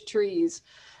strange trees.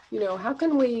 You know, how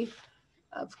can we,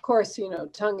 of course, you know,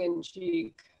 tongue in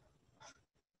cheek.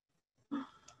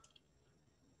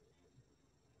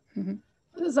 Mm-hmm.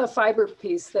 This is a fiber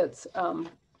piece that's,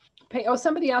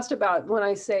 somebody asked about when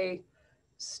I say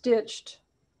stitched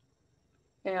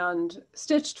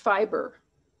fiber.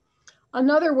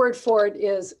 Another word for it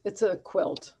is it's a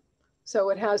quilt. So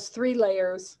it has 3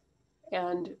 layers,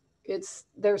 and it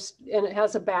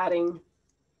has a batting,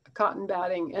 a cotton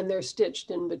batting, and they're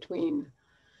stitched in between.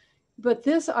 But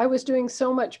this, I was doing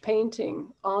so much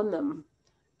painting on them.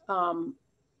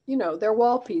 You know, they're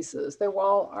wall pieces, they're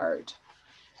wall art.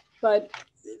 But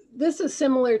this is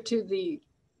similar to the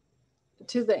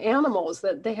animals,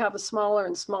 that they have a smaller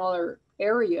and smaller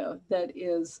area that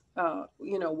is,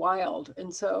 you know, wild.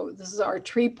 And so this is our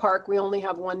tree park. We only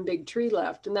have one big tree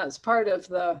left, and that's part of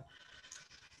the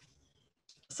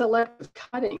selective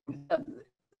cutting.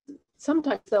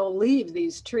 Sometimes they'll leave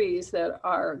these trees that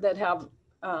have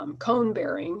cone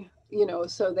bearing, you know,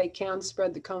 so they can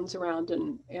spread the cones around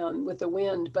and with the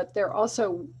wind, but they're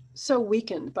also so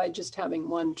weakened by just having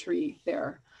one tree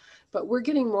there. But we're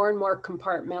getting more and more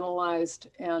compartmentalized,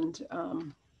 and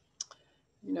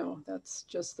you know, that's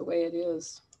just the way it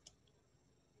is.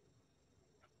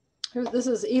 This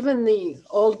is even the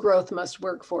old growth must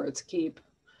work for its keep.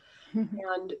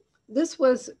 And this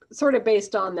was sort of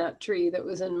based on that tree that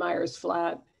was in Myers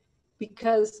Flat,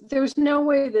 because there's no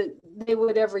way that they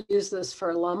would ever use this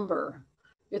for lumber.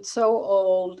 It's so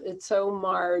old, it's so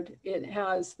marred. It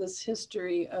has this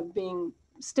history of being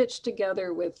stitched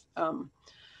together with,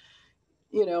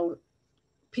 you know,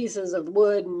 pieces of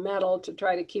wood and metal to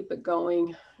try to keep it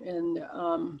going. And,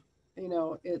 you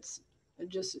know, it's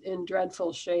just in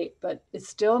dreadful shape, but it's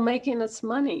still making us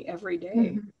money every day.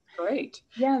 Mm-hmm. Great.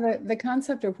 Yeah, the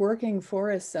concept of working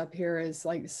forests up here is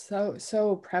like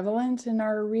so prevalent in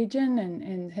our region,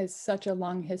 and has such a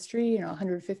long history, you know,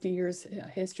 150 years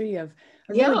history of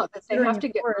really they have to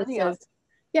get money out.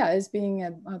 As being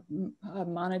a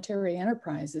monetary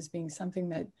enterprise, as being something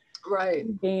that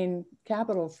gain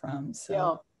capital from. So.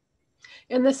 Yeah.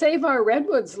 And the Save Our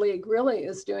Redwoods League really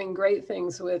is doing great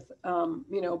things with,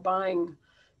 you know, buying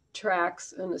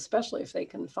tracts, and especially if they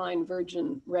can find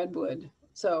virgin redwood.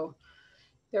 So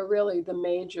they're really the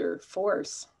major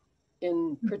force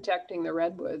in protecting the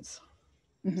redwoods.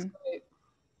 Mm-hmm.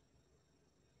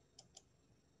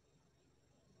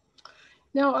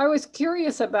 Now, I was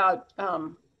curious about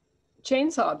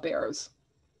chainsaw bears.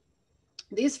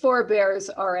 These 4 bears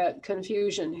are at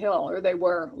Confusion Hill, or they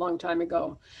were a long time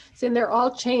ago. See, and they're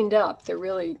all chained up. They're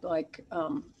really like,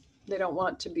 they don't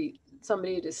want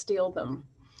somebody to steal them.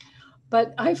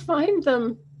 But I find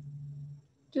them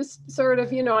just sort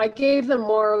of, you know, I gave them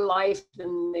more life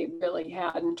than they really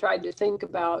had, and tried to think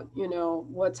about, you know,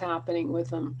 what's happening with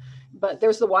them. But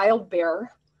there's the wild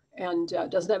bear, and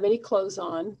doesn't have any clothes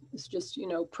on. It's just, you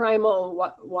know,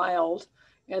 primal wild.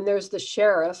 And there's the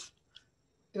sheriff,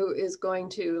 who is going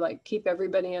to like keep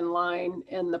everybody in line,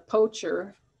 and the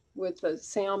poacher with the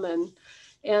salmon,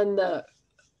 and the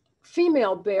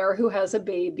female bear who has a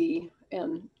baby,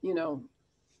 and, you know,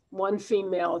 1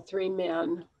 female, 3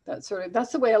 men. That's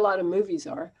the way a lot of movies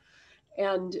are.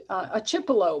 And a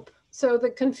chippelope. So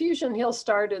the Confusion Hill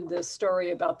started this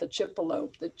story about the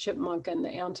chippelope, the chipmunk and the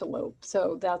antelope.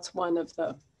 So that's one of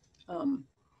the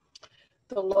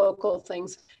local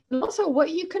things. And also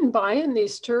what you can buy in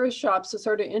these tourist shops is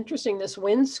sort of interesting. This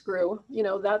windscrew, you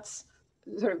know, that's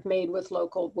sort of made with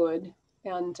local wood.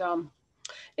 And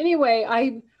anyway,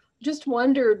 I just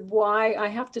wondered why I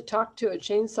have to talk to a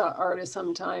chainsaw artist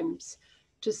sometimes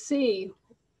to see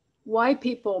why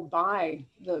people buy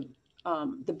the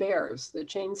bears, the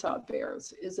chainsaw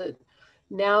bears. Is it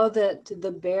now that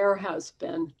the bear has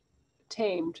been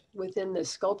tamed within this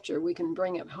sculpture, we can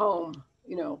bring it home,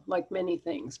 you know, like many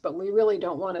things, but we really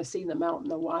don't want to see them out in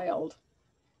the wild?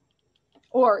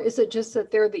 Or is it just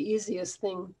that they're the easiest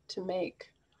thing to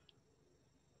make?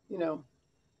 You know,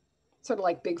 sort of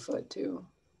like Bigfoot too.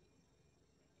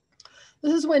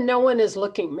 This is when no one is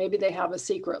looking. Maybe they have a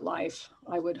secret life,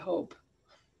 I would hope.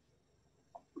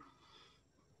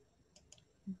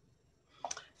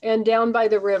 And down by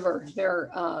the river, they're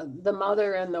the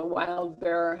mother and the wild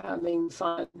bear are having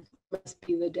fun. Must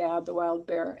be the dad, the wild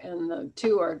bear, and the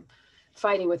two are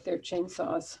fighting with their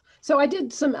chainsaws. So I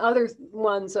did some other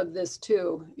ones of this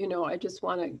too. You know, I just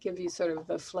want to give you sort of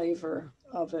the flavor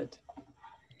of it.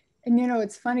 And you know,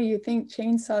 it's funny, you think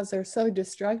chainsaws are so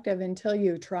destructive until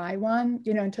you try one,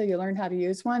 you know, until you learn how to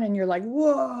use one, and you're like,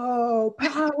 whoa,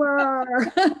 power.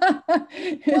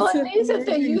 Well, these that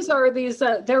they use are these,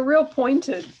 they're real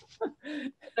pointed.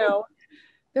 So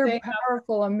they're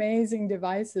powerful, amazing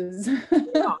devices.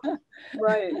 Yeah,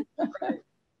 right.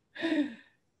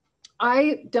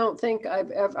 I don't think I've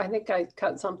ever, I think I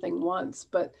cut something once,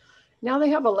 but now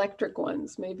they have electric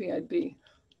ones. Maybe I'd be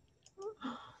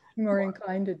more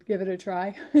inclined to give it a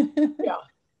try. Yeah.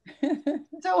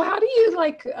 So how do you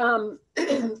like,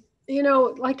 you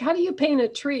know, like how do you paint a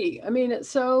tree? I mean, it's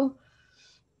so,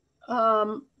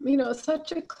 you know, it's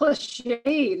such a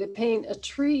cliche to paint a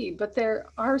tree, but there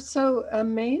are so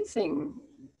amazing,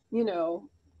 you know,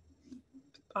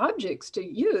 objects to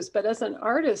use. But as an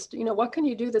artist, you know, what can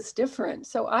you do that's different?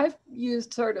 So I've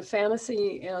used sort of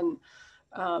fantasy and,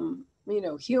 you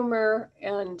know, humor,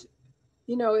 and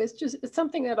you know, it's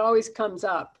something that always comes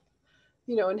up,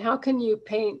 you know. And how can you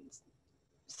paint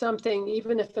something,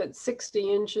 even if it's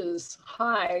 60 inches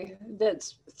high,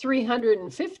 that's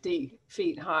 350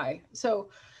 feet high? So,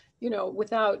 you know,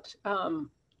 without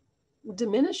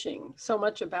diminishing so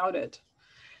much about it.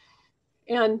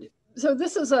 And so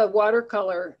this is a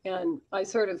watercolor, and I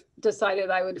sort of decided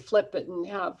I would flip it and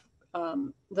have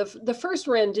the first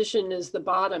rendition is the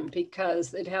bottom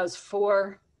because it has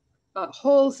 4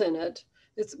 holes in it.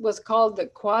 It was called the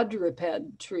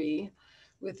quadruped tree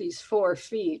with these 4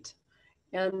 feet.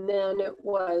 And then it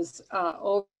was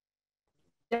over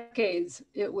decades,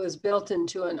 it was built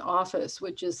into an office,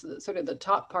 which is sort of the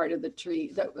top part of the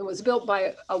tree. That it was built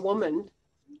by a woman,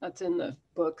 that's in the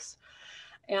books.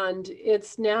 And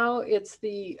it's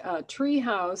the tree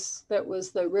house that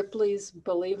was the Ripley's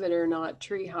Believe It or Not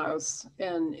tree house.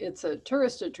 And it's a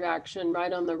tourist attraction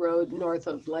right on the road north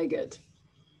of Leggett.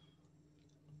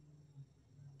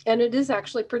 And it is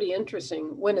actually pretty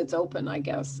interesting when it's open, I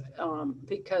guess,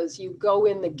 because you go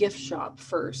in the gift shop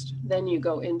first, then you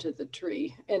go into the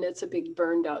tree. And it's a big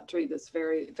burned out tree that's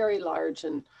very, very large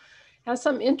and has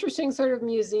some interesting sort of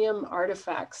museum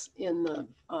artifacts in the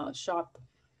shop,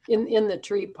 in the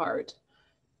tree part.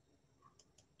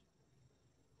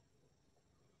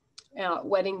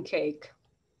 Wedding cake.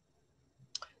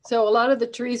 So a lot of the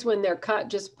trees, when they're cut,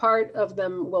 just part of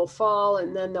them will fall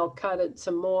and then they'll cut it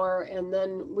some more. And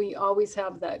then we always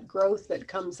have that growth that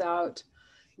comes out.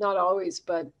 Not always,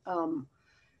 but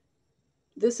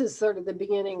this is sort of the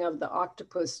beginning of the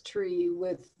octopus tree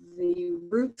with the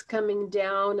roots coming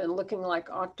down and looking like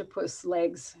octopus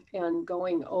legs and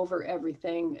going over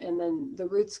everything. And then the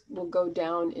roots will go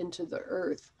down into the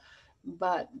earth,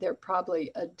 but they're probably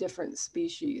a different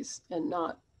species and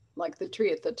not like the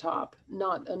tree at the top,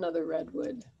 not another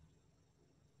redwood.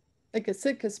 Like a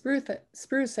Sitka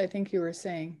spruce, I think you were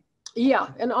saying. Yeah,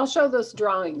 and I'll show those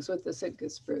drawings with the Sitka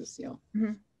spruce. Yeah.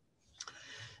 Mm-hmm.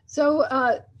 So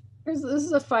this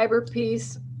is a fiber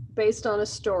piece based on a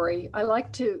story. I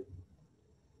like to,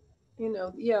 you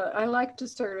know, I like to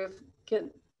sort of get,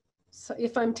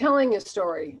 if I'm telling a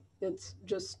story, it's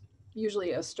just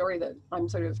usually a story that I'm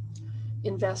sort of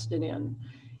invested in.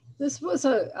 This was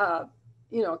a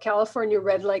you know, California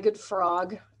red-legged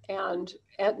frog, and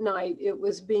at night it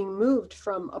was being moved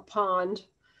from a pond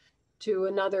to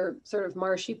another sort of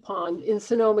marshy pond in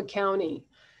Sonoma County.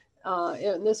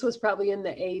 And this was probably in the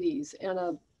 80s.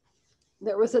 And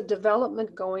there was a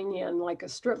development going in, like a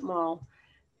strip mall,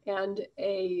 and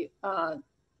a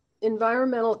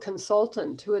environmental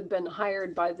consultant who had been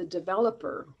hired by the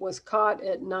developer was caught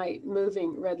at night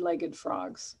moving red-legged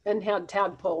frogs and had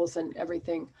tadpoles and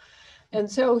everything. And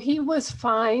so he was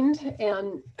fined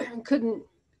and couldn't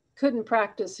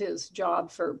practice his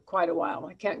job for quite a while.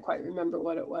 I can't quite remember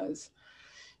what it was.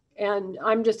 And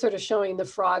I'm just sort of showing the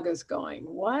frog is going,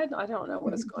 what? I don't know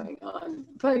what's going on.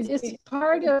 But it's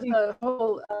part of the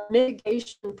whole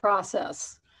mitigation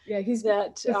process. Yeah,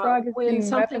 that the frog is being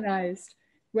weaponized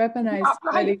yeah,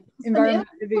 by right. the environment,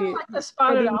 Like the for the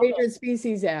Spotted Owl. Endangered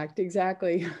Species Act,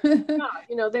 exactly. Yeah,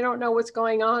 you know, they don't know what's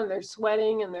going on. They're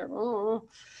sweating and they're,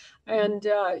 and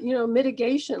you know,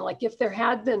 mitigation, like if there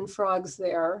had been frogs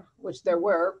there, which there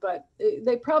were, but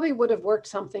they probably would have worked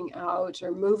something out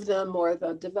or moved them, or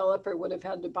the developer would have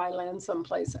had to buy land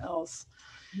someplace else.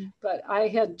 But I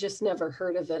had just never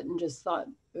heard of it and just thought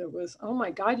it was, oh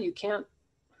my God, you can't,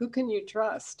 who can you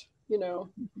trust? You know,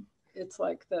 it's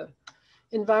like the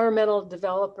environmental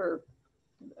developer,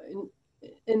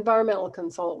 environmental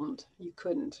consultant, you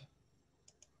couldn't.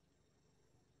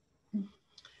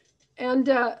 And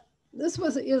this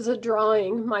is a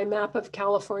drawing, my map of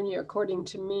California, according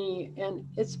to me. And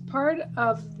it's part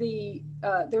of the,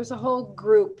 there's a whole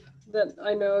group that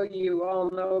I know you all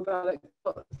know about it,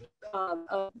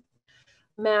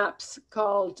 maps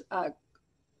called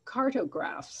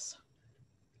cartographs.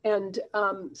 And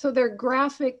so they're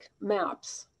graphic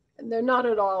maps, and they're not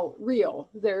at all real.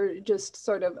 They're just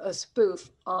sort of a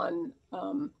spoof on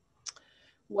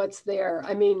what's there.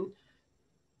 I mean,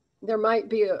 there might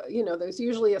be a, you know, there's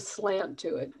usually a slant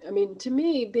to it. I mean, to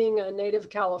me, being a native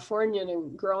Californian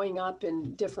and growing up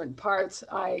in different parts,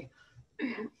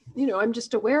 you know, I'm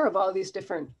just aware of all these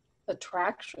different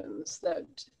attractions that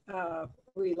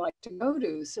we like to go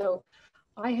to. So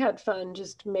I had fun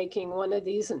just making one of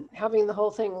these and having the whole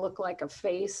thing look like a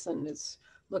face, and it's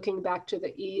looking back to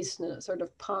the east, and it's sort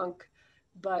of punk,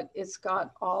 but it's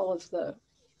got all of the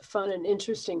fun and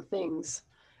interesting things.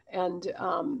 And,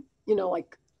 you know,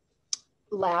 like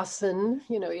Lassen,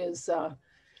 you know, is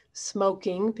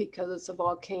smoking because it's a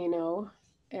volcano.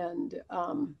 And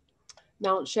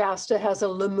Mount Shasta has a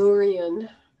Lemurian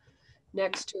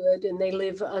next to it, and they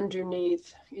live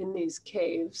underneath in these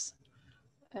caves.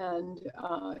 And,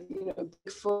 you know,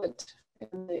 Bigfoot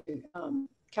and the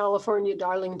California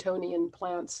Darlingtonian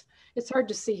plants. It's hard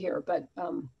to see here, but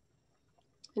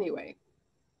anyway,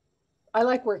 I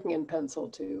like working in pencil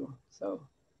too. So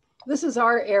this is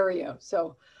our area.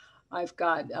 So I've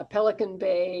got Pelican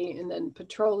Bay, and then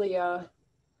Petrolia,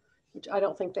 which I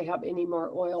don't think they have any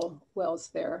more oil wells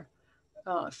there,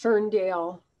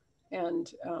 Ferndale,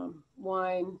 and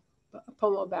Wine,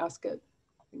 Pomo Basket,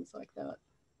 things like that.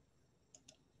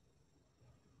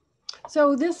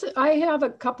 So this, I have a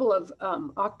couple of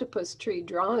octopus tree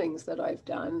drawings that I've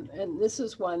done, and this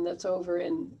is one that's over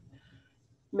in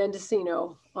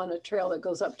Mendocino on a trail that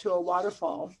goes up to a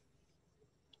waterfall.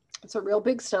 It's a real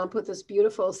big stump with this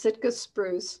beautiful Sitka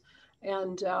spruce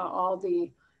and all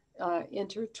the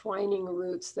intertwining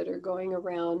roots that are going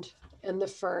around, and the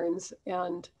ferns.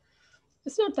 And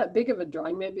it's not that big of a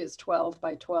drawing, maybe it's 12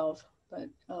 by 12, but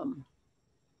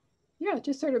yeah,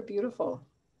 just sort of beautiful.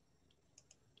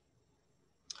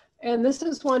 And this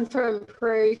is one from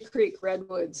Prairie Creek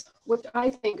Redwoods, which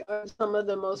I think are some of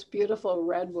the most beautiful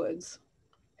redwoods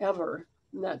ever.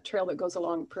 And that trail that goes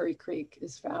along Prairie Creek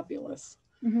is fabulous.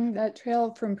 That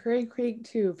trail from Prairie Creek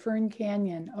to Fern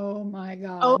Canyon. Oh my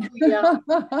God. Oh yeah.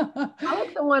 I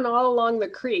like the one all along the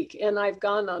creek, and I've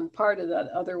gone on part of that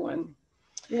other one.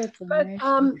 It's but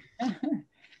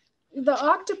the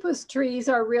octopus trees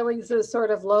are really the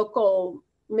sort of local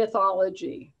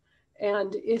mythology.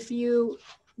 And if you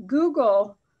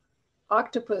Google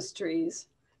octopus trees,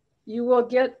 you will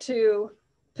get to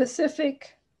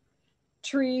Pacific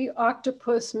tree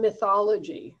octopus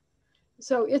mythology.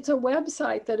 So it's a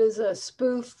website that is a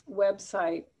spoof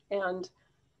website, and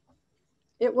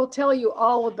it will tell you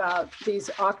all about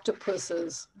these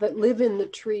octopuses that live in the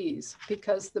trees,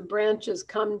 because the branches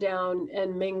come down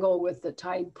and mingle with the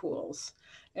tide pools.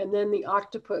 And then the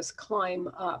octopus climb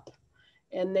up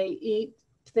and they eat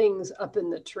things up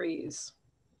in the trees.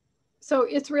 So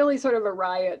it's really sort of a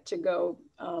riot to go,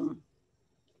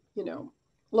 you know,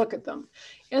 look at them.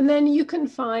 And then you can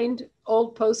find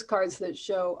old postcards that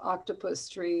show octopus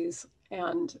trees.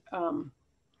 And,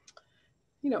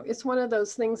 you know, it's one of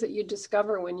those things that you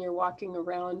discover when you're walking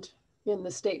around in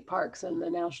the state parks and the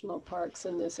national parks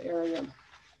in this area.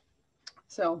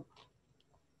 So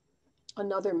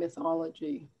another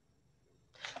mythology.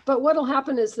 But what'll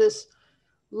happen is this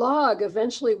log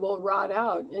eventually will rot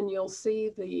out, and you'll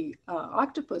see the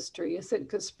octopus tree,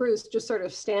 Sitka spruce, just sort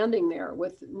of standing there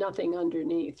with nothing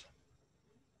underneath.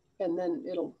 And then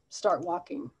it'll start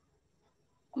walking.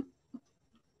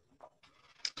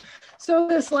 So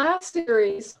this last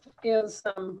series is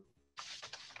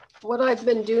what I've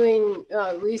been doing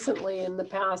recently in the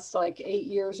past like 8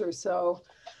 years or so.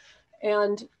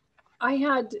 And I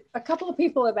had a couple of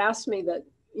people have asked me that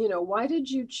you know, why did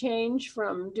you change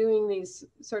from doing these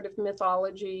sort of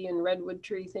mythology and redwood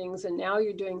tree things, and now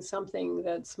you're doing something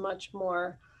that's much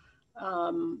more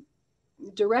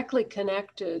directly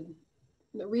connected,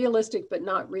 realistic but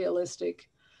not realistic?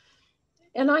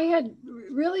 And I had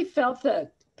really felt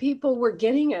that people were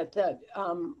getting it, that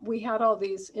we had all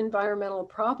these environmental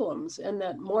problems, and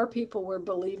that more people were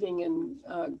believing in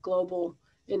global,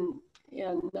 in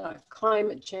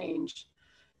climate change.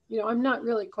 You know, I'm not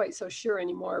really quite so sure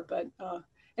anymore, but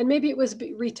and maybe it was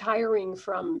retiring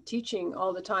from teaching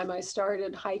all the time. I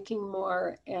started hiking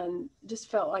more and just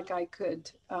felt like I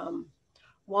could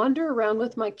wander around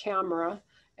with my camera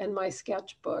and my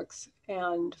sketchbooks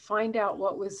and find out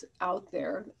what was out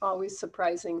there, always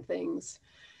surprising things.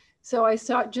 So I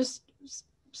started,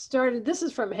 this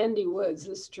is from Hendy Woods,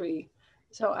 this tree.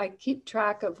 So I keep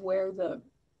track of where the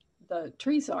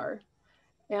trees are,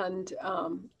 and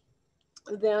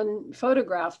then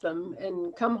photograph them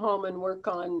and come home and work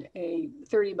on a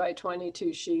 30 by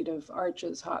 22 sheet of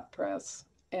Arches hot press.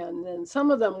 And then some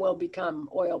of them will become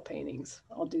oil paintings.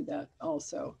 I'll do that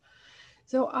also.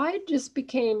 So I just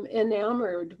became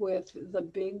enamored with the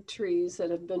big trees that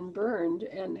have been burned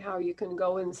and how you can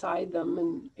go inside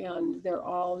them, and they're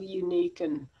all unique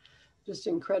and just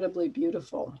incredibly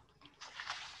beautiful.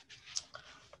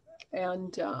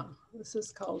 And this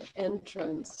is called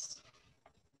Entrance.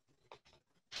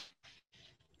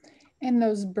 And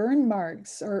those burn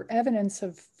marks are evidence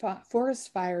of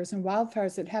forest fires and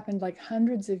wildfires that happened like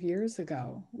hundreds of years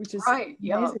ago, which is right.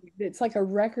 Amazing. Yeah. It's like a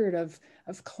record of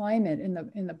climate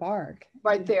in the bark.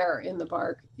 Right there in the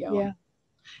bark. Yeah. Yeah.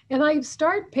 And I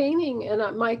start painting,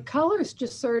 and my colors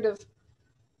just sort of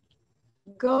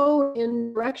go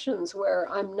in directions where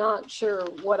I'm not sure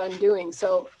what I'm doing.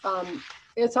 So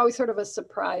it's always sort of a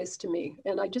surprise to me.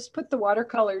 And I just put the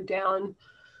watercolor down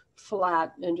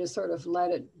flat and just sort of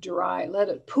let it dry, let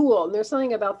it pool. And there's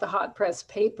something about the hot press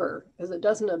paper, as it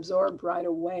doesn't absorb right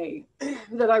away,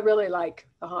 that I really like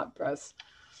the hot press.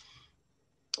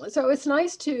 So it's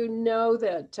nice to know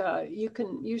that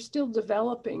you're still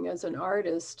developing as an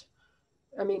artist.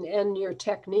 I mean, and your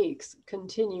techniques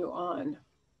continue on.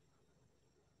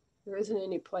 There isn't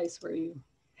any place where you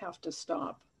have to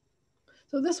stop.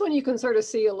 So this one you can sort of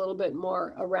see a little bit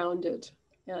more around it,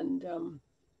 and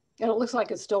it looks like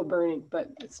it's still burning, but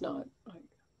it's not.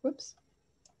 Whoops.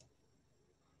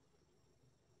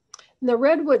 And the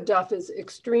redwood duff is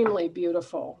extremely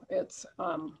beautiful. It's,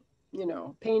 you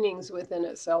know, paintings within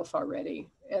itself already,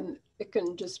 and it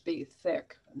can just be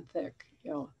thick and thick,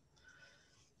 you know.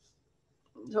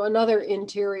 So another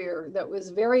interior that was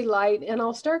very light, and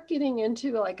I'll start getting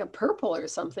into like a purple or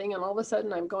something, and all of a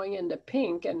sudden I'm going into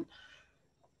pink, and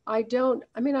I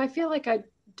feel like I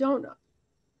don't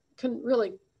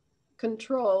really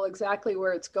control exactly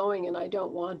where it's going, and I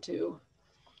don't want to.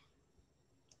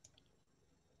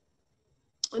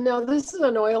 Now this is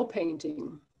an oil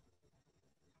painting.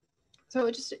 So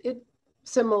it's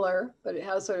similar, but it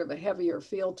has sort of a heavier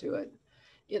feel to it.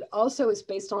 It also is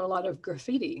based on a lot of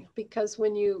graffiti, because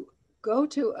when you go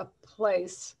to a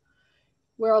place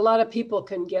where a lot of people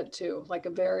can get to, like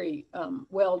a very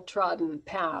well-trodden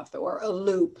path or a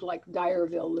loop, like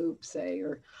Dyerville Loop, say,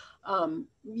 or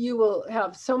you will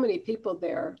have so many people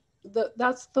there.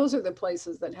 Those are the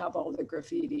places that have all the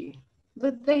graffiti.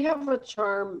 But they have a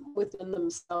charm within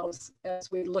themselves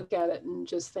as we look at it and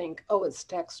just think, oh, it's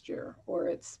texture, or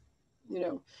it's, you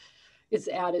know, it's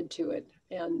added to it.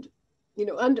 And, you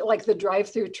know, like the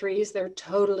drive-through trees, they're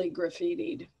totally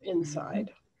graffitied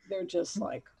inside. Mm-hmm. They're just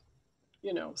like,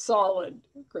 you know, solid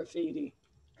graffiti.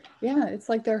 Yeah, it's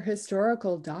like they're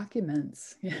historical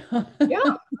documents. Yeah,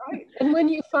 right. And when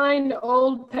you find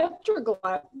old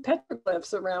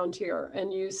petroglyphs around here,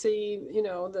 and you see, you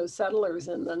know, the settlers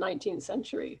in the 19th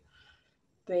century,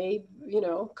 they, you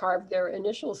know, carved their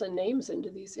initials and names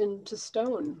into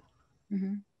stone.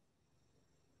 Mm-hmm.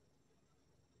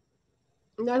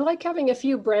 And I like having a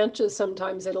few branches.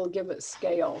 Sometimes it'll give it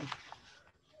scale.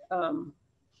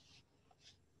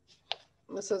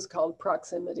 This is called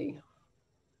proximity.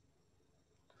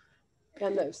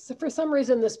 And for some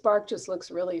reason, this bark just looks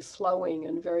really flowing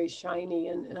and very shiny,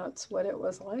 and that's what it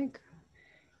was like.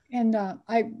 And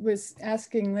I was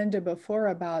asking Linda before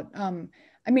about,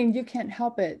 I mean, you can't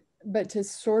help it, but to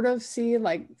sort of see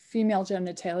like female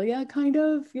genitalia, kind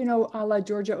of, you know, a la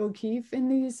Georgia O'Keeffe in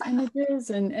these images.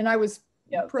 And I was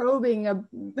probing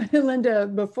Linda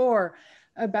before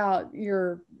about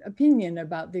your opinion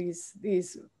about these,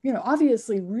 you know,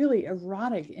 obviously really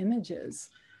erotic images.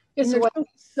 It's so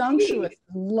sumptuous,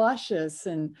 luscious,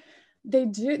 and they're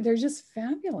just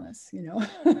fabulous, you know.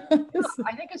 Yeah,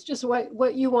 I think it's just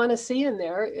what you want to see in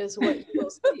there is what you'll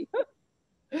see.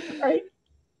 Right.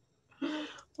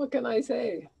 What can I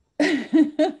say?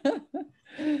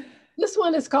 This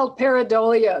one is called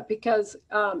pareidolia because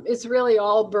it's really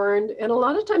all burned. And a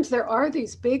lot of times there are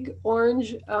these big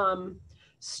orange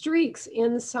streaks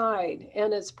inside,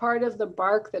 and it's part of the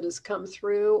bark that has come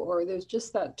through, or there's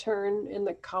just that turn in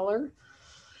the color.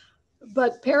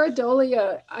 But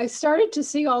pareidolia, I started to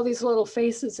see all these little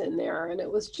faces in there, and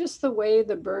it was just the way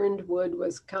the burned wood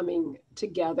was coming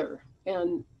together.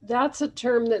 And that's a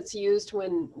term that's used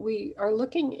when we are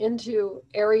looking into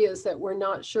areas that we're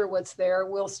not sure what's there.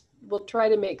 We'll try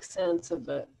to make sense of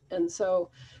it. And so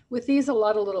with these, a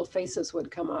lot of little faces would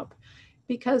come up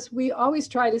because we always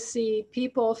try to see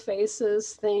people,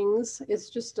 faces, things.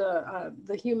 It's just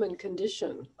the human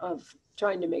condition of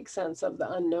trying to make sense of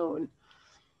the unknown.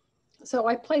 So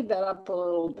I played that up a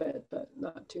little bit, but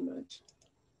not too much.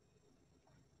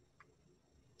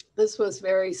 This was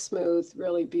very smooth,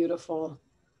 really beautiful.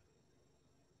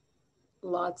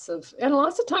 Lots of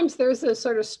times there's a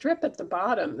sort of strip at the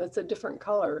bottom that's a different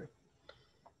color.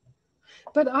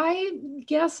 But I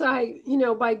guess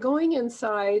by going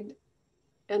inside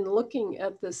and looking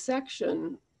at this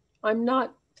section, I'm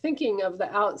not thinking of the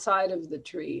outside of the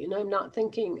tree, and I'm not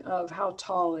thinking of how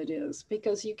tall it is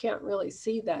because you can't really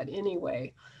see that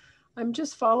anyway. I'm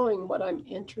just following what I'm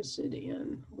interested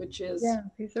in, which is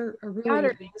these are really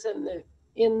patternings in the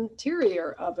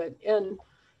interior of it. And,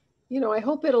 I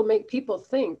hope it'll make people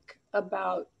think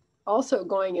about also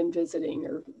going and visiting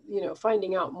or,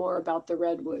 finding out more about the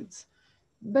redwoods.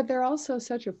 But they're also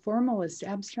such a formalist,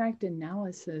 abstract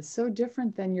analysis, so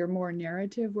different than your more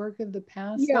narrative work of the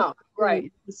past. Yeah, really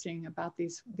right. Interesting about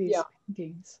these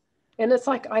paintings. And it's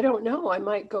like, I don't know, I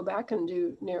might go back and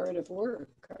do narrative work.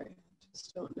 I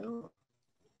just don't know.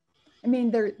 I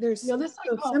mean, they're so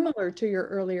similar to your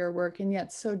earlier work and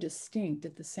yet so distinct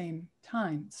at the same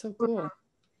time. So cool.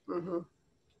 Mm-hmm.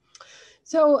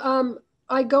 So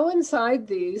I go inside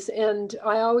these and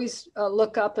I always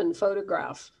look up and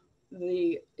photograph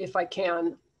if I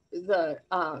can, the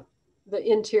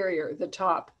interior, the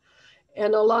top.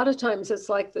 And a lot of times it's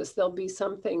like this, there'll be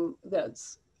something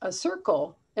that's a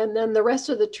circle and then the rest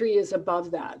of the tree is above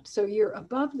that. So you're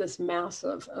above this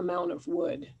massive amount of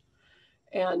wood.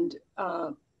 And,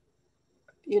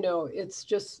 it's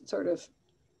just sort of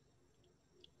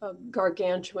a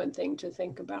gargantuan thing to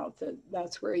think about,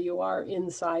 that's where you are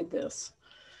inside this.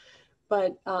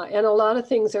 But, and a lot of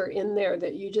things are in there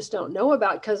that you just don't know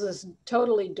about because it's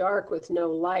totally dark with no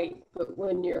light. But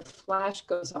when your flash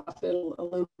goes off, it'll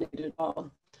illuminate it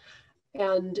all.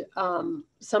 And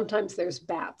sometimes there's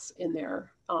bats in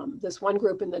there. This one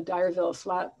group in the Dyerville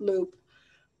Flat Loop,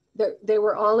 they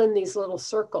were all in these little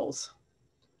circles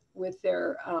with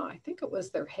their, I think it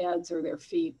was their heads or their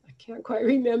feet. I can't quite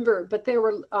remember, but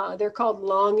they're called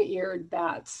long-eared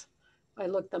bats. I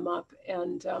looked them up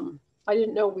and I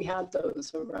didn't know we had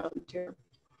those around here.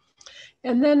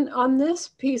 And then on this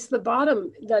piece, the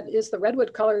bottom that is the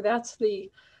redwood color, that's the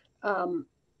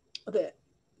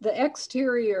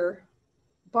exterior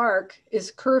bark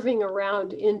is curving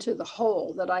around into the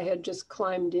hole that I had just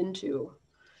climbed into.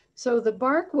 So the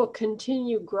bark will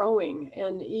continue growing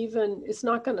and even it's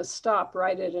not going to stop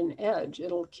right at an edge.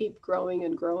 It'll keep growing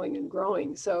and growing and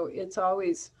growing. So it's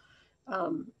always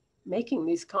making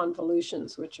these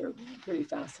convolutions, which are pretty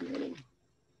fascinating.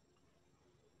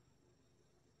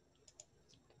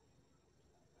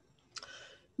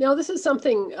 Now this is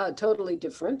something totally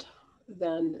different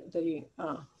than the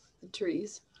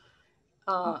trees.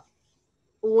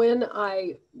 When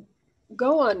I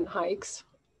go on hikes,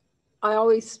 I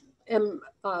always am,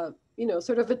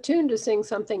 sort of attuned to seeing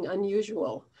something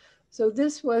unusual. So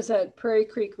this was at Prairie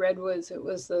Creek Redwoods. It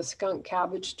was the Skunk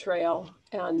Cabbage Trail.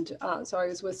 And so I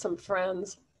was with some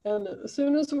friends. And as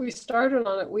soon as we started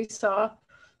on it, we saw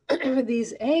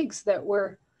these eggs that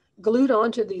were glued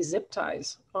onto these zip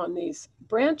ties on these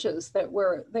branches they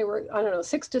were, I don't know,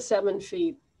 6 to 7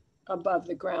 feet above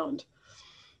the ground.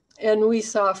 And we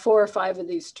saw 4 or 5 of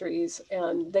these trees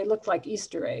and they looked like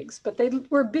Easter eggs, but they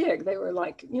were big. They were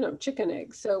like, chicken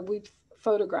eggs. So we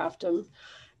photographed them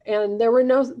and there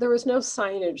was no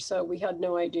signage. So we had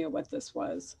no idea what this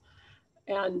was.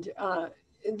 And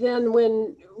then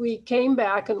when we came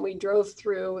back and we drove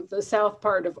through the south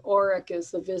part of Orick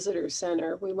is the visitor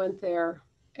center, we went there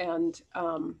and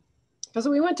because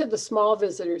we went to the small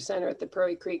visitor center at the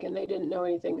Prairie Creek and they didn't know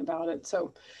anything about it.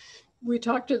 So we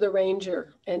talked to the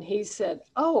ranger and he said,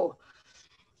 oh,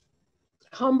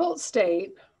 Humboldt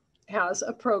State has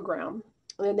a program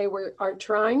and they are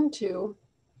trying to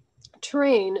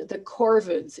train the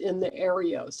corvids in the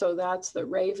area. So that's the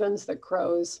ravens, the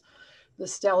crows, the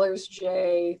Steller's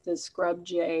jay, the scrub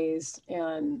jays,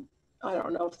 and I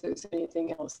don't know if there's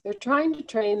anything else. They're trying to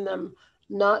train them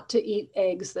not to eat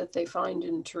eggs that they find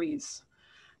in trees.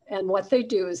 And what they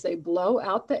do is they blow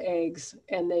out the eggs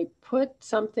and they put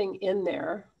something in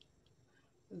there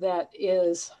that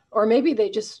is, or maybe they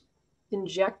just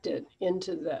inject it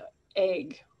into the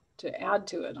egg to add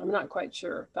to it. I'm not quite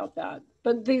sure about that.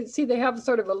 But they have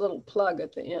sort of a little plug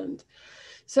at the end.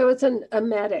 So it's an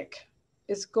emetic.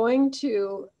 It's going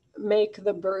to make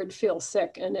the bird feel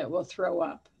sick and it will throw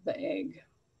up the egg.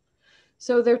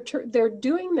 So they're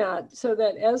doing that so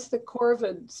that as the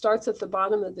corvid starts at the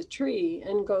bottom of the tree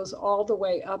and goes all the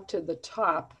way up to the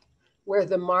top where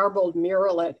the marbled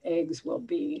murrelet eggs will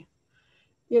be,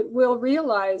 it will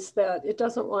realize that it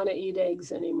doesn't want to eat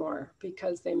eggs anymore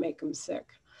because they make them sick.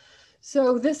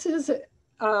 So this is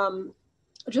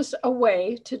just a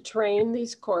way to train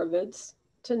these corvids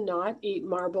to not eat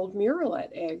marbled murrelet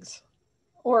eggs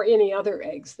or any other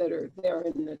eggs that are there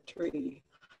in the tree.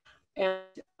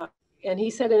 And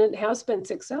he said, and it has been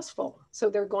successful. So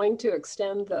they're going to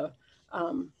extend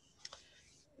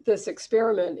this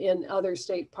experiment in other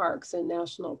state parks and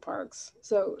national parks.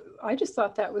 So I just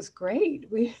thought that was great.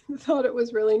 We thought it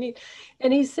was really neat.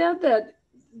 And he said that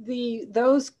the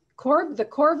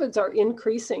corvids are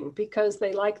increasing because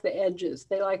they like the edges.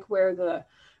 They like where the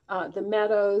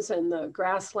meadows and the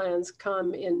grasslands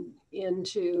come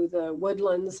into the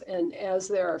woodlands. And as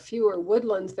there are fewer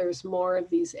woodlands, there's more of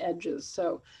these edges.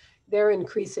 So they're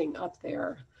increasing up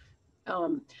there.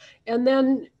 And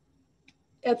then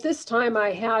at this time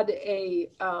I had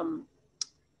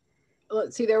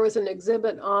let's see, there was an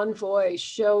exhibit envoy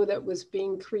show that was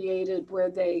being created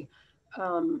where they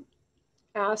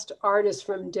asked artists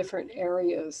from different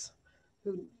areas,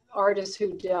 artists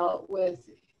who dealt with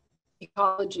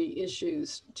ecology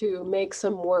issues, to make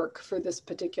some work for this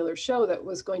particular show that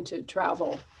was going to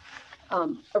travel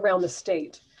around the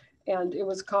state. And it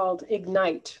was called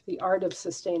Ignite, the Art of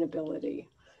Sustainability.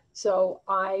 So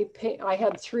I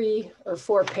had 3 or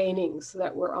 4 paintings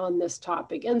that were on this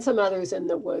topic and some others in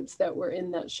the woods that were in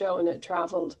that show, and it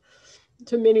traveled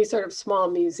to many sort of small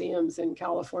museums in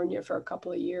California for a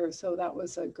couple of years. So that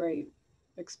was a great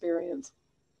experience.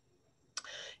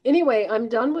 Anyway, I'm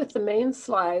done with the main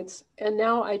slides, and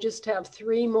now I just have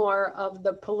 3 more of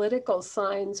the political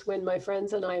signs when my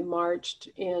friends and I marched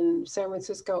in San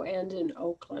Francisco and in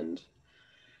Oakland.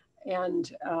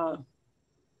 And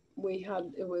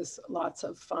it was lots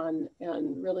of fun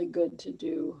and really good to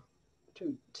do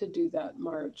that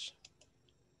march.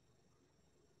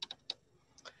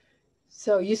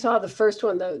 So you saw the first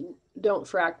one, the Don't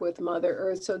Frack with Mother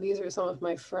Earth. So these are some of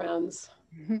my friends.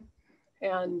 Mm-hmm.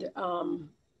 And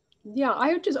yeah,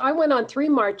 I went on 3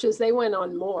 marches. They went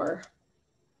on more.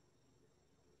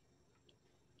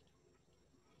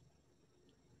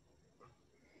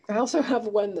 I also have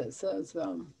one that says,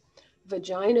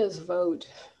 vaginas vote.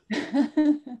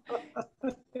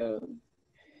 Yeah.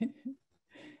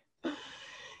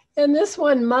 And this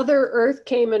one, Mother Earth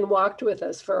came and walked with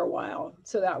us for a while.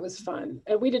 So that was fun.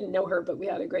 And we didn't know her, but we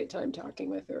had a great time talking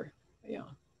with her. Yeah.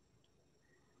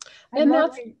 I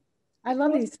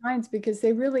love these signs because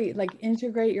they really like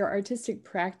integrate your artistic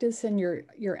practice and your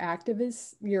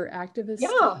activist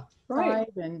yeah, right.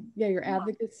 side, and yeah, your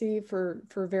advocacy for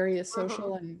various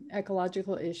social and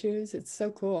ecological issues. It's so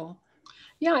cool.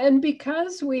 Yeah, and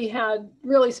because we had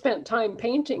really spent time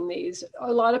painting these,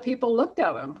 a lot of people looked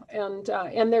at them, and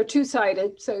they're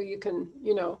 2-sided, so you can,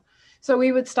 so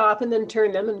we would stop and then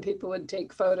turn them, and people would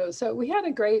take photos. So we had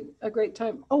a great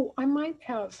time. Oh, I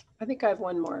think I have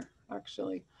one more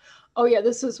actually. Oh yeah,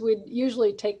 we'd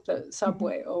usually take the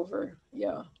subway over.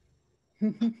 Yeah.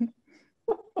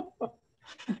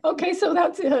 Okay, so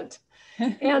that's it.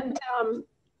 And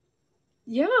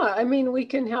yeah, I mean, we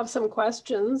can have some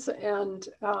questions and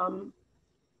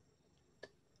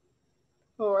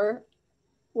or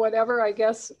whatever, I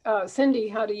guess. Cindy,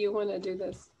 how do you want to do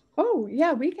this? Oh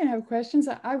yeah, we can have questions.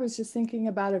 I was just thinking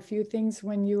about a few things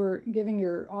when you were giving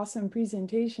your awesome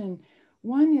presentation.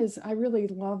 One is I really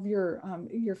love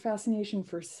your fascination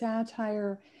for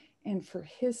satire and for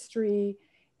history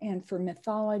and for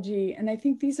mythology. And I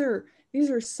think these are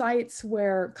sites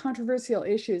where controversial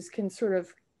issues can sort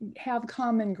of have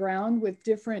common ground with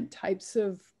different types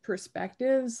of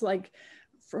perspectives, like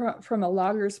from a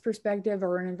logger's perspective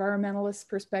or an environmentalist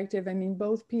perspective. I mean,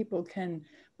 both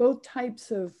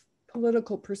types of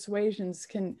political persuasions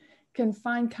can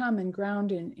find common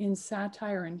ground in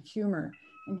satire and humor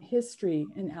and history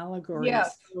and allegories.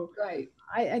 Yes, so right.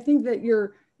 I think that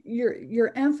your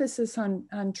emphasis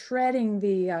on treading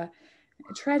the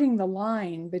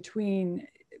line between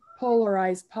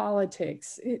polarized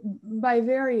politics by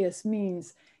various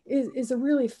means is a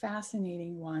really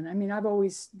fascinating one. I mean, I've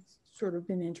always sort of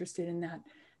been interested in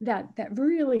that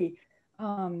really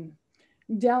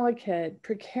delicate,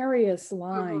 precarious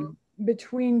line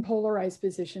between polarized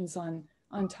positions on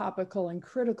topical and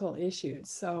critical issues.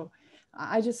 So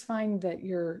I just find that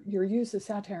your use of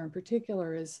satire in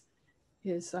particular is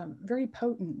very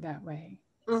potent that way.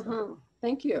 So.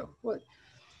 Thank you.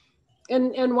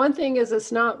 And one thing is,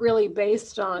 it's not really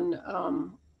based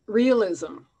on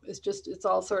realism. It's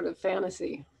all sort of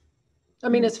fantasy. I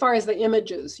mean, as far as the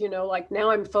images, you know, like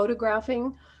now I'm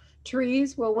photographing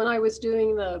trees. Well, when I was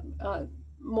doing the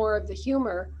more of the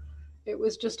humor, it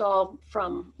was just all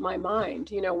from my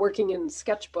mind, you know, working in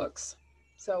sketchbooks.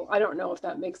 So I don't know if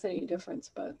that makes any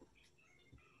difference, but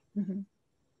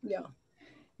yeah.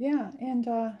 Yeah, and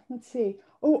let's see.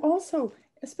 Oh, also,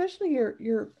 especially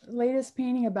your latest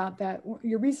painting about that,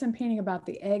 your recent painting about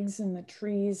the eggs and the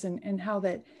trees and how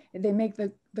that they make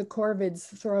the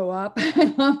corvids throw up.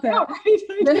 I love that.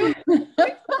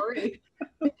 Sorry.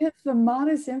 Because the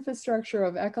modest infrastructure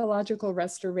of ecological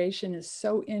restoration is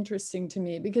so interesting to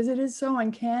me, because it is so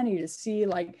uncanny to see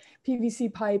like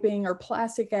PVC piping or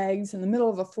plastic eggs in the middle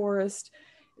of a forest.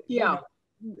 Yeah.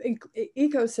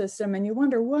 Ecosystem, and you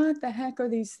wonder what the heck are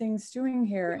these things doing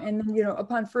here. And then, you know,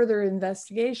 upon further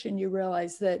investigation, you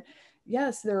realize that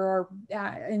yes, there are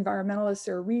environmentalists,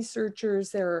 there are researchers,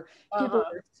 there are people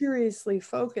who are seriously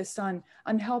focused on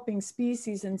helping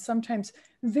species, and sometimes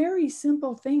very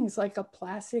simple things like a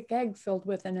plastic egg filled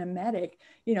with an emetic,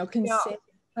 you know, can save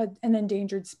an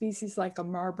endangered species like a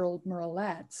marbled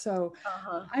murrelet. So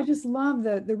I just love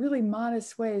the really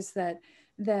modest ways that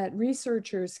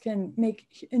researchers can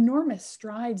make enormous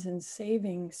strides in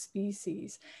saving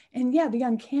species. And yeah, the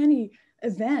uncanny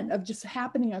event of just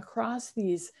happening across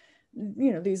these,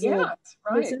 you know, these little,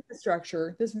 this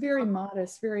infrastructure, this very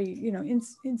modest, very, you know,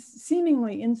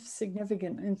 seemingly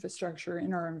insignificant infrastructure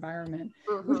in our environment,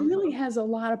 which really has a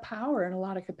lot of power and a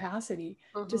lot of capacity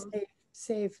to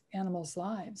save animals'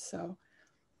 lives. So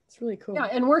it's really cool. Yeah,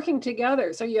 and working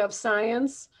together. So you have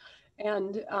science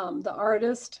and the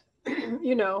artist,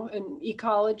 you know, and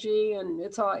ecology, and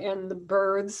it's all, and the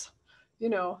birds, you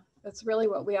know, that's really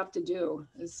what we have to do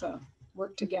is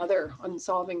work together on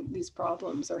solving these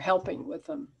problems or helping with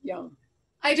them. Yeah.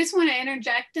 I just want to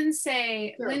interject and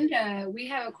say, Linda, we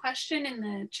have a question in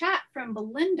the chat from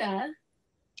Belinda.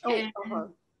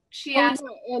 She asked,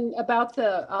 and about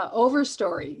the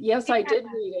overstory. Yes, I did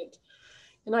read it.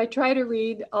 And I try to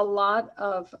read a lot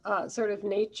of sort of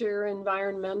nature,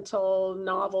 environmental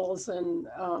novels, and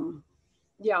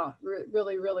yeah,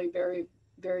 really, really very,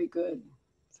 very good.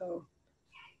 So.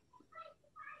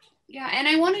 Yeah, and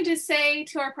I wanted to say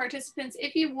to our participants,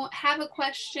 if you have a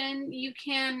question, you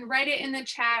can write it in the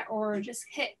chat or just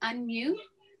hit unmute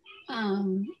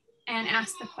and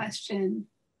ask the question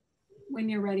when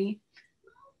you're ready.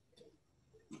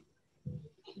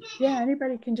 Yeah,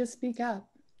 anybody can just speak up.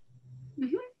 Do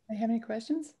you have any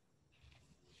questions?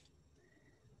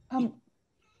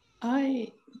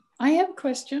 I have a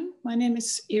question. My name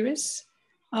is Iris.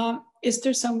 Is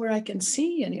there somewhere I can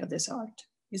see any of this art?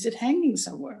 Is it hanging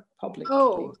somewhere publicly?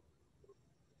 Oh,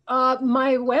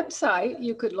 my website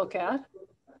you could look at.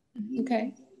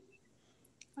 Okay.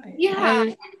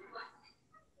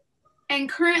 And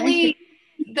currently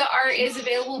the art is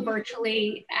available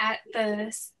virtually at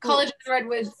the College of the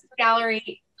Redwoods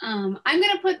Gallery. I'm going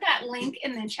to put that link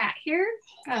in the chat here.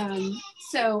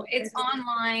 So it's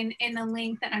online in the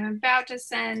link that I'm about to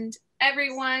send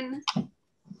everyone.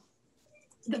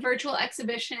 The virtual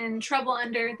exhibition, Trouble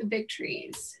Under the Big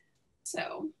Trees.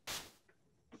 So.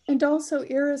 And also,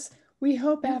 Iris, we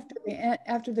hope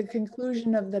after the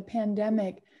conclusion of the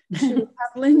pandemic to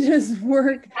have Linda's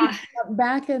work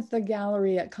back at the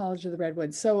gallery at College of the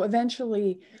Redwoods. So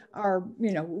eventually,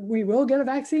 we will get a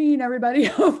vaccine, everybody.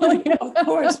 Hopefully, of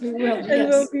course we will. And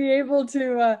we'll be able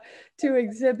to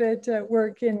exhibit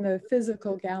work in the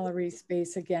physical gallery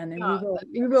space again, and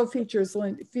we will feature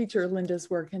Linda's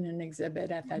work in an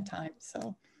exhibit at that time.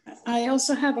 So. I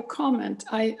also have a comment.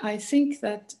 I think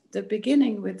that the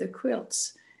beginning with the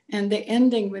quilts and the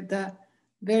ending with the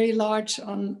very large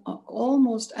on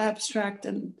almost abstract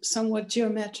and somewhat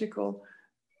geometrical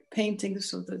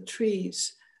paintings of the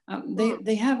trees,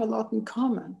 they have a lot in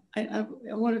common. I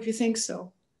wonder if you think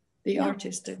so. The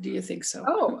artist, do you think so?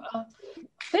 Oh,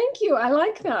 thank you. I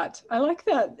like that. I like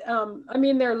that. I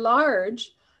mean, they're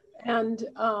large and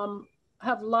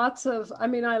have lots of, I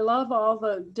mean, I love all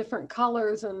the different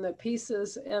colors and the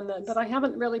pieces, but I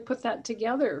haven't really put that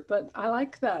together, but I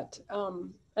like that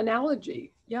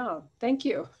analogy. Yeah, thank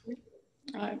you.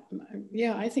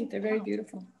 Yeah, I think they're very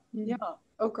beautiful. Yeah,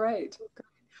 oh, great.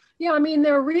 Yeah, I mean,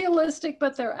 they're realistic,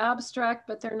 but they're abstract,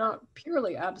 but they're not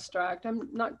purely abstract. I'm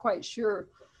not quite sure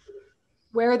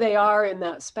where they are in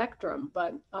that spectrum,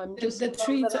 but I'm just the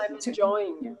trees that I'm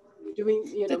enjoying doing,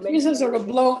 you know, the trees are sort of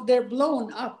they're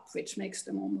blown up, which makes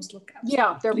them almost look abstract.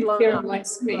 Yeah, they're blown here up. on my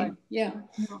screen. Right. Yeah,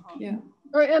 yeah.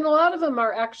 And a lot of them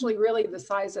are actually really the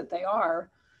size that they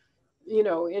are, you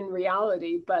know, in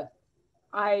reality, but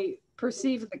I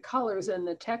perceive the colors and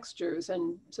the textures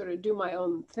and sort of do my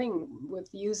own thing with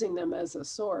using them as a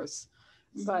source.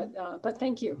 But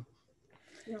thank you.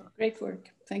 Yeah. Great work.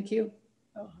 Thank you.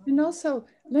 And also,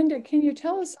 Linda, can you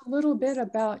tell us a little bit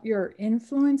about your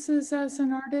influences as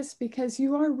an artist? Because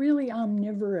you are really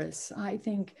omnivorous, I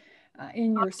think,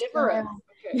 in your style. Okay.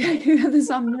 Yeah, you have this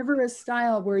omnivorous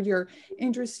style where you're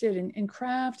interested in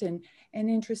craft and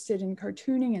interested in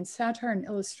cartooning and satire and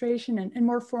illustration and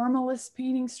more formalist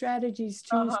painting strategies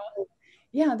too. So,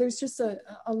 yeah, there's just a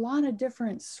lot of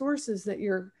different sources that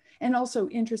you're, and also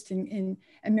interested in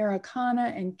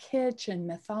Americana and kitsch and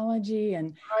mythology.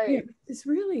 And you know, it's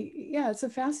really, yeah, it's a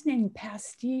fascinating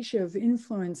pastiche of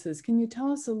influences. Can you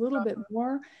tell us a little bit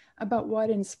more about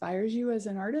what inspires you as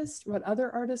an artist? What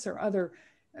other artists or other,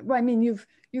 well, I mean, you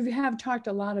have talked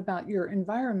a lot about your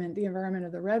environment, the environment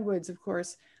of the Redwoods, of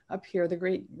course, up here, the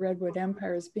great Redwood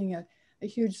Empire as being a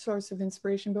huge source of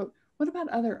inspiration, but what about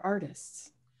other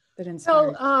artists that inspire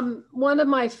you? Well, one of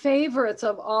my favorites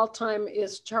of all time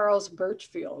is Charles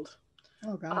Birchfield.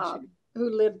 Oh gosh. Who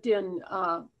lived in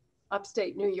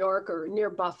upstate New York or near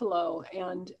Buffalo.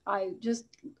 And I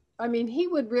mean, he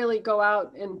would really go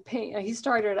out and paint. He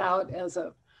started out as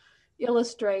a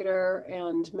illustrator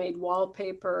and made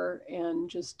wallpaper and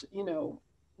just, you know,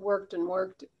 worked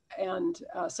and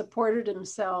supported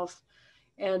himself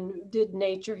and did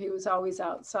nature. He was always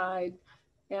outside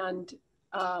and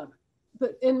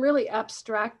really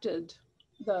abstracted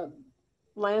the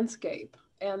landscape.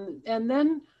 And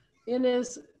then in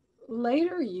his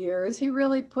later years, he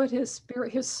really put his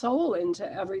spirit, his soul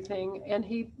into everything. And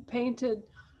he painted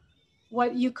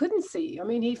what you couldn't see. I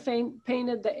mean, he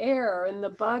painted the air and the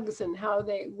bugs and how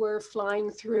they were flying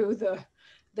through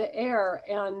the air.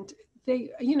 And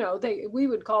they, you know, we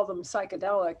would call them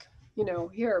psychedelic, you know,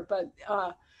 here, but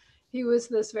he was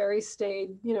this very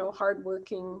staid, you know,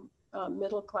 hardworking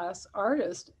middle-class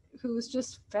artist who was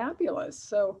just fabulous.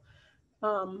 So,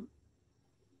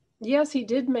 yes, he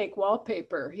did make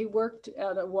wallpaper. He worked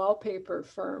at a wallpaper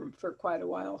firm for quite a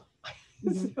while.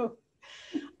 So,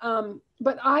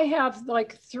 but I have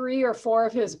like 3 or 4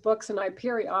 of his books and I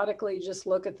periodically just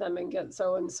look at them and get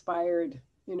so inspired,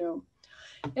 you know.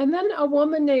 And then a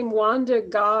woman named Wanda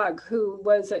Gog, who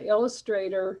was an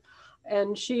illustrator,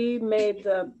 and she made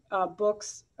the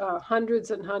books,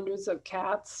 Hundreds and Hundreds of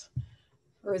Cats,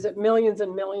 or is it Millions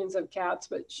and Millions of Cats?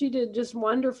 But she did just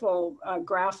wonderful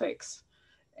graphics.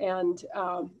 And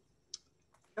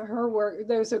her work,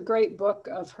 there's a great book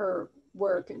of her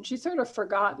work, and she's sort of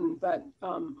forgotten, but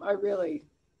I really,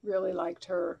 really liked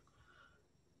her.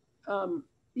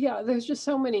 Yeah, there's just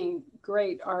so many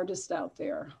great artists out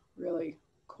there, really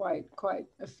quite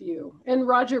a few. And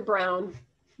Roger Brown.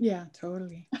 Yeah,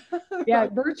 totally. Yeah,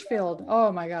 Birchfield.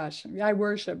 Oh my gosh. I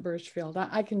worship Birchfield.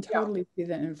 I can totally see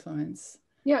the influence.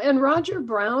 Yeah, and Roger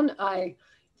Brown, I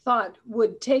thought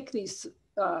would take these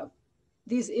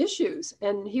issues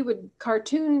and he would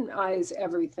cartoonize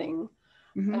everything.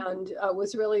 And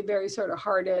was really very sort of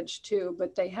hard-edged too,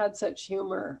 but they had such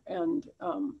humor. And,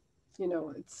 you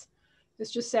know, it's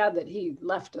just sad that he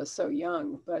left us so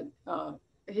young, but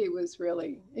he was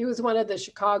one of the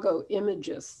Chicago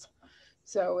imagists.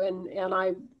 So, and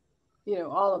I, you know,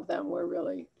 all of them were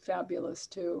really fabulous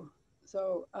too.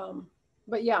 So,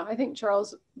 but yeah, I think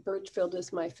Charles Birchfield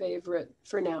is my favorite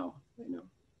for now, you know.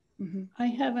 I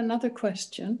have another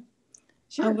question.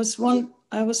 Sure.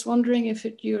 I was wondering if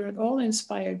you're at all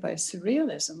inspired by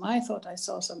surrealism. I thought I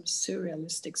saw some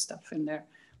surrealistic stuff in there,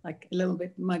 like a little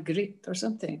bit Magritte or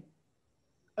something.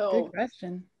 Oh, good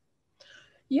question.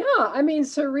 Yeah, I mean,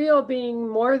 surreal being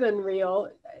more than real.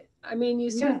 I mean, you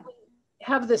certainly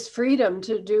have this freedom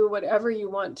to do whatever you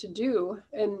want to do.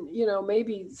 And, you know,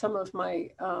 maybe some of my,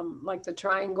 like the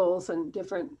triangles and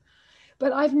different,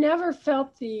 but I've never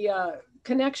felt the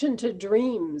connection to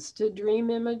dreams, to dream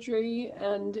imagery.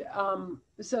 And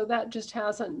so that just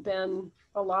hasn't been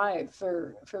alive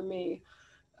for me.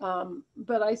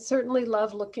 But I certainly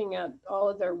love looking at all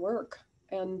of their work,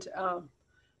 and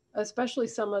especially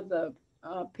some of the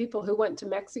people who went to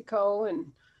Mexico and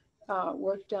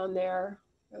worked down there.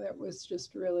 That was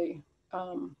just really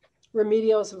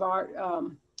Remedios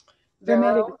Varo.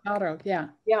 Remedios Varo, yeah.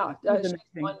 Yeah, she's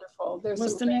wonderful. There's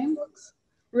What's the name? Books.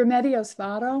 Remedios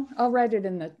Varo. I'll write it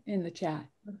in the chat.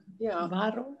 Yeah.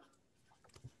 Varo.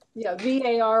 Yeah,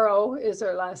 Varo is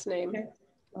her last name.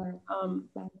 Okay.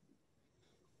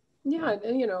 Yeah,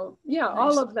 and you know, yeah, Nice.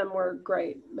 all of them were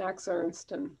great. Max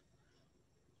Ernst and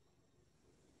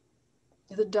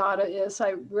the Dadaists.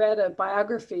 I read a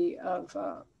biography of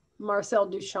Marcel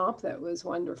Duchamp that was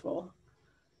wonderful.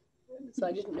 So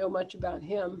I didn't know much about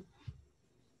him.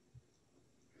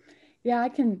 Yeah, I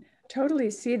can totally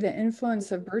see the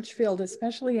influence of Birchfield,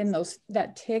 especially in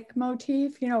that tick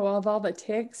motif, you know, of all the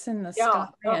ticks in the sky.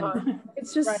 And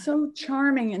it's just Right. so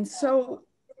charming and so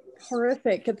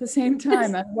horrific at the same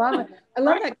time. I love it. I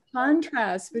love that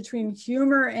contrast between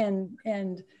humor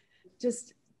and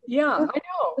just I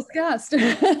know. disgust.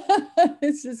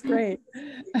 It's just great.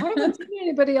 I haven't seen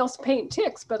anybody else paint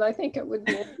ticks, but I think it would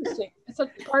be interesting. It's a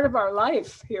part of our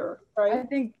life here, right? I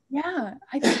think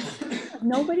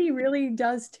nobody really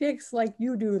does ticks like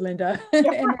you do, Linda.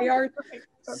 And they are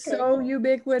so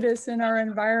ubiquitous in our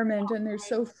environment, and they're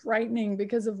so frightening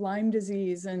because of Lyme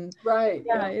disease. And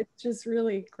it's just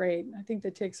really great. I think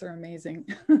the ticks are amazing.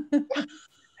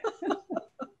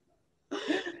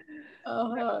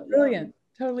 Brilliant.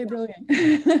 Totally brilliant.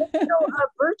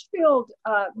 Birchfield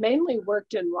mainly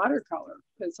worked in watercolor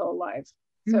his whole life.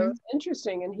 So it's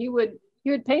interesting. And he would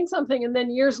paint something, and then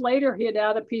years later he'd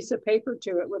add a piece of paper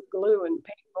to it with glue and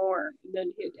paint more. And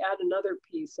then he'd add another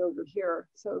piece over here.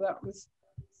 So that was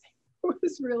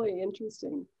really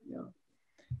interesting.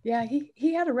 Yeah,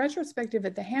 he had a retrospective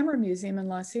at the Hammer Museum in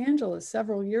Los Angeles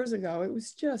several years ago. It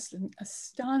was just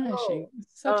astonishing.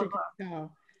 Such a good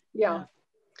show. Yeah.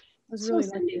 Was really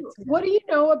Cindy, what do you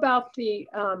know about the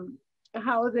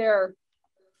how they're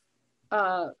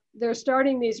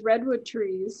starting these redwood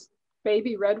trees,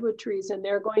 baby redwood trees, and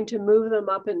they're going to move them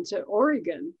up into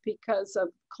Oregon because of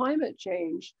climate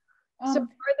change? So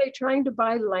are they trying to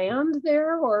buy land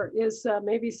there, or is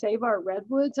maybe save our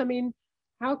redwoods? I mean,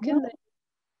 how can they?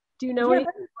 Do you know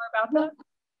anything more about that?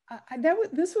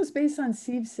 This was based on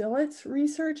Steve Sillett's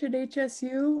research at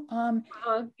HSU.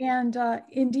 And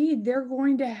indeed, they're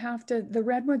going to have to, the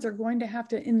redwoods are going to have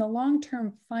to, in the long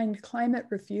term, find climate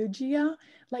refugia,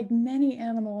 like many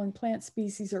animal and plant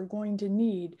species are going to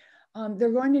need.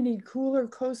 They're going to need cooler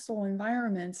coastal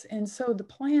environments. And so the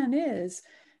plan is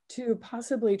to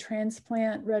possibly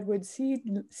transplant redwood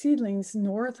seedlings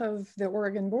north of the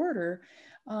Oregon border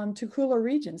to cooler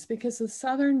regions, because the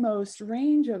southernmost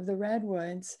range of the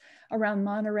redwoods around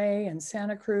Monterey and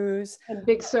Santa Cruz and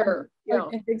Big Sur,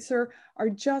 and Big Sur are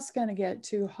just going to get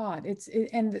too hot.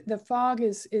 And the fog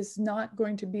is not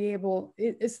going to be able.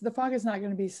 The fog is not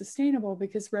going to be sustainable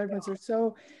because redwoods are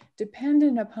so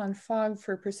dependent upon fog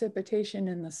for precipitation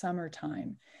in the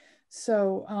summertime.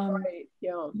 So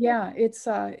it's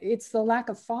the lack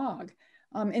of fog.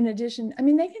 In addition, I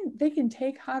mean, they can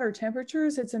take hotter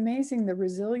temperatures. It's amazing the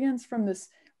resilience from this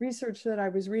research that I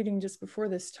was reading just before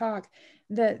this talk,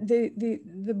 that the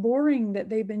boring that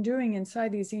they've been doing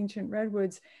inside these ancient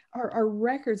redwoods are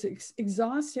records,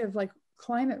 exhaustive, like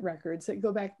climate records that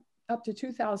go back up to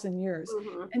 2,000 years.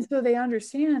 And so they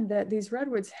understand that these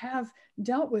redwoods have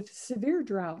dealt with severe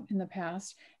drought in the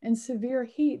past and severe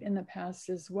heat in the past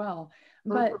as well.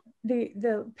 But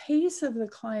the pace of the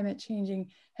climate changing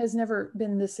has never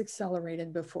been this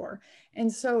accelerated before.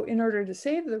 And so in order to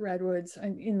save the redwoods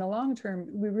in the long term,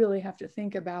 we really have to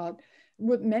think about,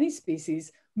 with many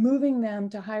species, moving them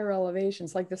to higher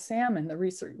elevations, like the salmon,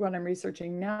 what I'm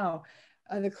researching now,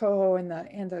 the coho and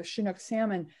the Chinook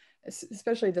salmon,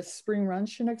 especially the spring run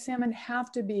Chinook salmon,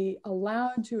 have to be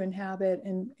allowed to inhabit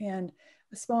and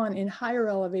spawn in higher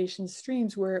elevation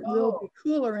streams where it will be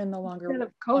cooler in the longer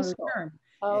term.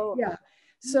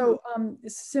 So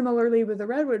similarly with the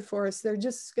redwood forest, they're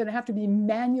just going to have to be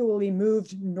manually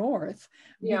moved north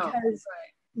because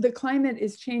the climate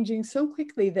is changing so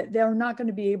quickly that they're not going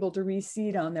to be able to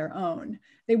reseed on their own.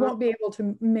 They won't be able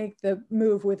to make the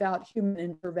move without human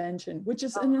intervention, which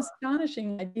is an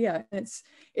astonishing idea.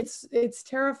 It's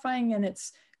terrifying, and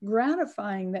it's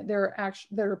gratifying that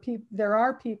there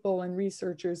are people and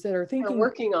researchers that are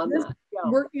working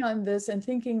on this and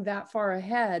thinking that far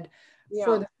ahead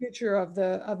for the future of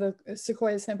the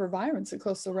Sequoia sempervirens, the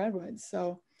coastal redwoods.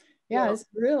 So it's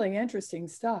really interesting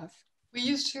stuff. We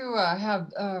used to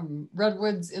have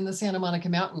redwoods in the Santa Monica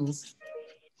Mountains.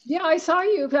 Yeah, I saw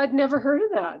you. I'd never heard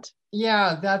of that.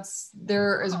 Yeah,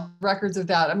 there is records of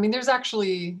that. I mean, there's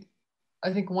actually,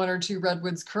 I think, 1 or 2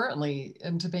 redwoods currently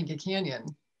in Topanga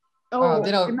Canyon. They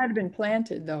might have been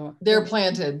planted though. They're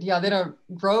planted. Yeah, they don't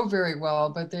grow very well,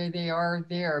 but they are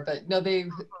there. But no, they,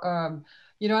 I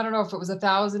don't know if it was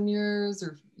 1,000 years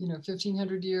or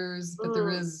 1,500 years, but there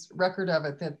is record of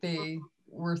it that they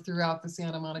were throughout the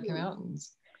Santa Monica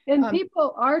Mountains. And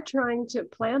people are trying to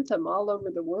plant them all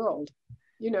over the world.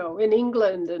 in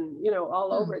England and,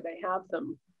 all over they have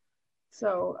them.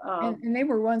 So, and they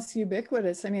were once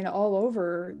ubiquitous. I mean, all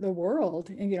over the world,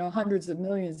 hundreds of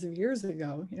millions of years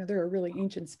ago, they're a really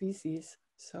ancient species.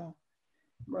 So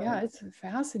right. yeah, it's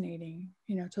fascinating,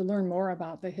 to learn more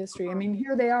about the history. I mean,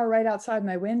 here they are right outside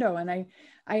my window, and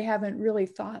I haven't really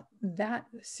thought that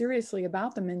seriously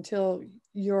about them until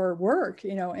your work,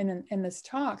 and this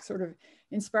talk sort of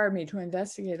inspired me to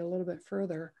investigate a little bit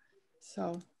further.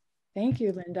 So thank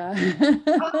you, Linda.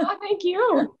 Thank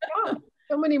you. Yeah,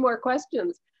 so many more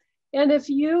questions. And if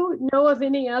you know of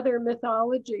any other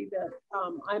mythology that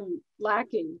I'm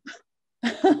lacking.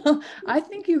 I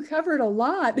think you covered a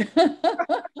lot.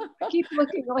 I keep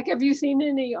looking. Like, have you seen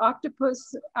any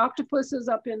octopuses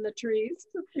up in the trees?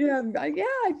 Yeah,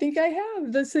 I think I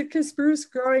have. The Sitka spruce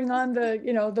growing on the,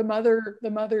 the mother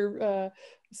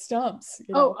stumps.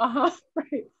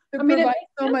 Right. They provide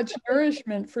so much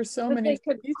nourishment for so many they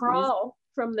could species. crawl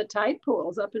from the tide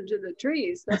pools up into the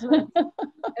trees, doesn't it?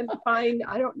 And find,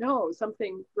 I don't know,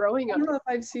 something growing up. I don't know if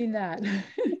I've seen that.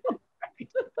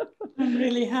 I'm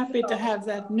really happy to have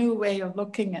that new way of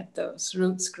looking at those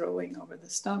roots growing over the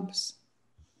stumps.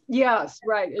 Yes,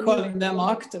 right. And calling them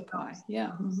octopi.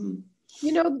 Yeah.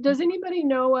 Mm-hmm. Does anybody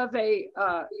know of a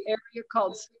area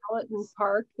called Skeleton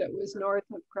Park that was north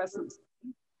of Crescent City?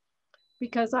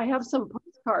 Because I have some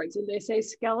postcards and they say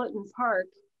Skeleton Park,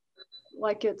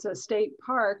 like it's a state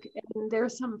park, and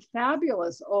there's some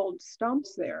fabulous old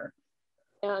stumps there.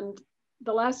 And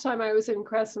the last time I was in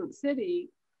Crescent City,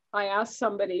 I asked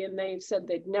somebody and they said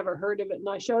they'd never heard of it. And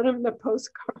I showed them the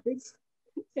postcards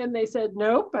and they said,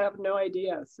 nope, I have no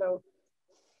idea. So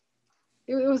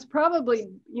it was probably,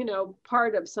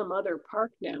 part of some other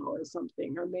park now or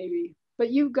something, or maybe, but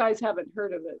you guys haven't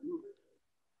heard of it.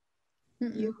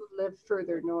 You live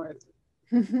further north.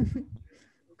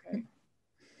 Okay.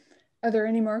 Are there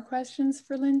any more questions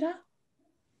for Linda?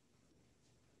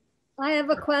 I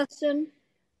have a question.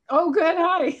 Oh, good.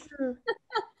 Hi.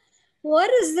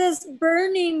 What is this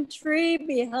burning tree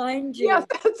behind you? Yes,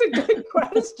 that's a good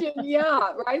question.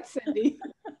 Yeah, right, Cindy.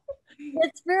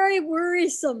 It's very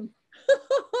worrisome.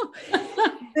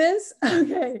 This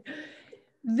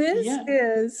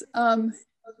is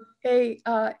an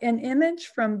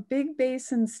image from Big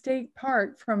Basin State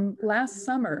Park from last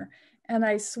summer, and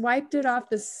I swiped it off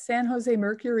the San Jose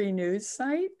Mercury news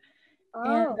site.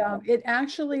 Oh. And it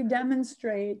actually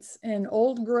demonstrates an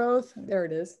old growth, there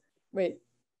it is, wait.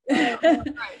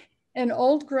 An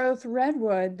old growth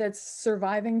redwood that's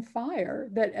surviving fire,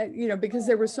 that, because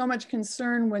there was so much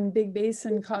concern when Big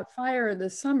Basin caught fire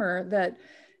this summer that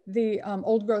the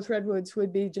old growth redwoods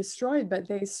would be destroyed, but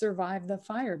they survived the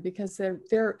fire because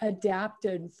they're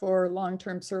adapted for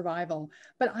long-term survival.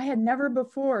 But I had never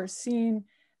before seen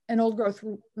an old growth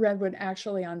redwood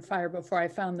actually on fire before I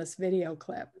found this video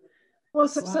clip. Well,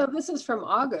 so this is from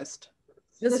August.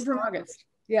 This is from August.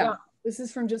 Yeah. This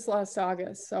is from just last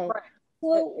August. So, right.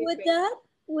 Well,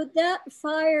 would that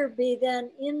fire be then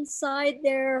inside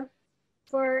there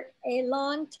for a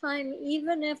long time,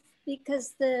 even if,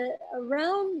 because the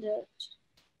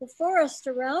forest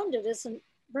around it isn't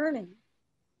burning?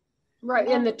 Right,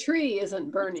 and the tree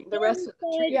isn't burning. The rest of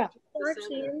the tree. Yeah,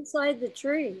 actually inside the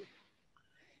tree.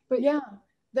 But yeah,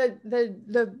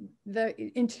 the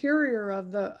interior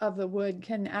of the wood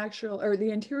can actually, or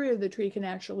the interior of the tree can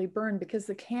actually burn because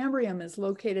the cambium is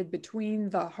located between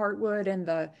the heartwood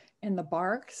and the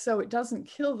bark, so it doesn't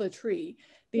kill the tree.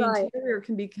 The interior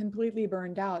can be completely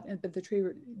burned out, but the tree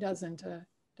doesn't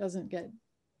get.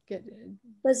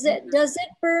 Does it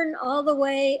burn all the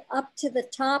way up to the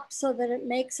top so that it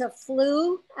makes a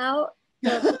flue out?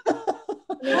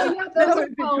 That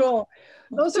would be cool.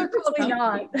 Those are probably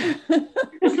not.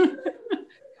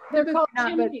 They're called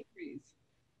chimney trees.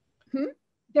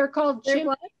 They're called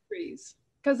chimney trees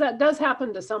because that does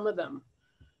happen to some of them.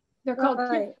 They're called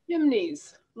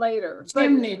chimneys later.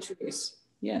 Chimney trees.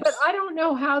 Yes. But I don't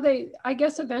know how I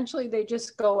guess eventually they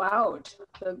just go out.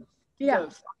 But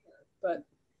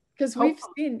because we've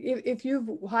seen, if you've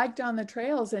hiked on the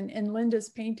trails, and Linda's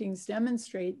paintings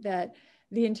demonstrate that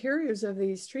the interiors of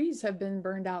these trees have been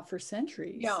burned out for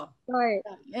centuries. Yeah. Right.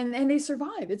 And they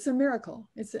survive. It's a miracle.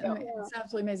 It's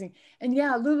absolutely amazing. And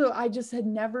yeah, Lulu, I just had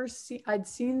never seen, I'd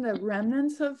seen the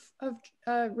remnants of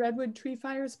redwood tree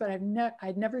fires, but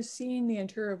I'd never seen the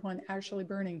interior of one actually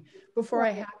burning before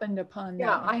I happened upon that.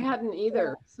 Yeah, I hadn't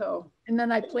either. So. And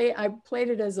then I played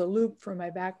it as a loop for my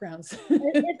backgrounds.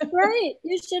 It's great.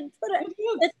 You should put it.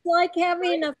 It's like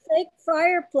having a fake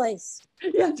fireplace.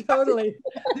 Yeah, totally.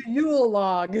 The Yule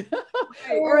log.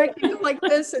 Or I can go like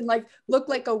this and like look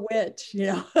like a witch, you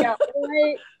know. Yeah.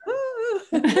 Right.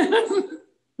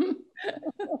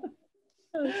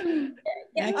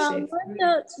 Actually,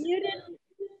 Linda,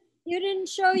 you didn't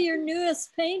show your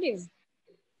newest painting.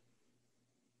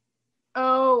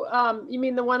 Oh, you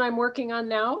mean the one I'm working on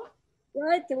now?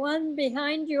 Right, the one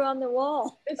behind you on the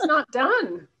wall. It's not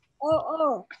done.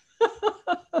 Oh.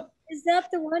 Is that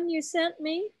the one you sent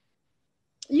me?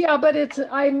 Yeah, but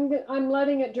I'm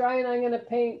letting it dry and I'm going to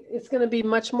paint. It's going to be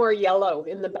much more yellow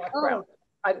in the background.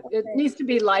 It needs to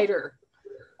be lighter.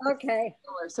 Okay.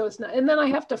 So it's not, and then I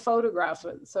have to photograph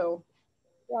it. So.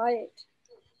 Right.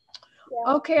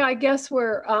 Yeah. Okay, I guess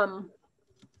we're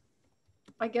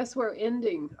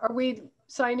ending. Are we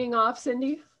signing off,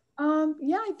 Cindy?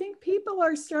 Yeah, I think people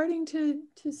are starting to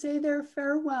say their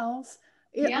farewells.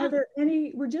 Yeah. Are there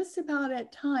any, we're just about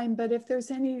at time, but if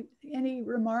there's any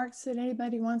remarks that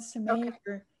anybody wants to make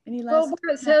or any last. Well,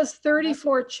 where it says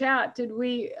 34 chat, did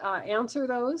we answer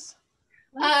those?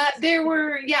 There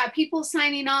were, people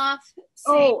signing off.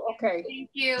 Oh, okay.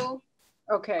 Thank you.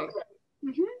 Okay.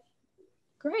 Mm-hmm.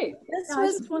 Great. I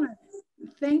just want to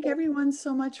thank everyone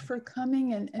so much for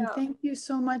coming and thank you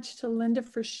so much to Linda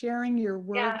for sharing your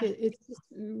work. Yeah. It's just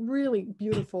really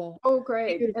beautiful. Oh,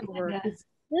 great. Beautiful work.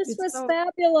 This was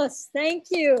fabulous. Thank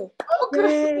you. Oh,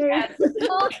 great.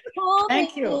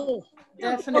 thank you.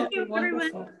 Definitely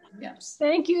wonderful. Yes.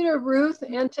 Thank you to Ruth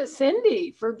and to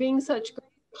Cindy for being such great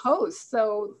hosts.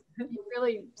 So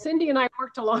Cindy and I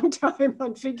worked a long time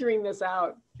on figuring this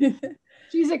out.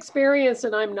 She's experienced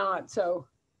and I'm not, so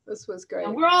this was great.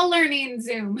 We're all learning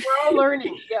Zoom. We're all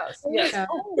learning. Yes. Yeah,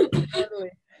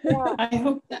 totally. Yeah.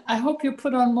 I hope you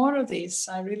put on more of these.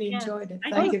 I really enjoyed it.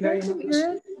 Thank you very much.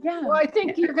 Yeah. Well, I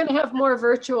think you're going to have more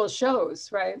virtual shows,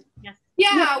 right?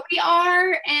 Yeah, we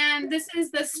are. And this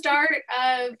is the start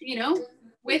of,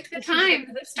 with the time,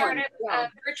 the start of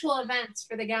virtual events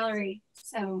for the gallery.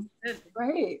 So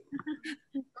Great.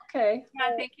 Okay.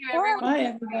 yeah, thank you, everyone. Bye,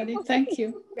 everybody. Thank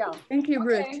you. Yeah. Thank you,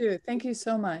 Ruth, too. Thank you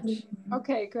so much.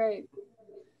 Okay, great.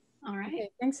 All right. Okay,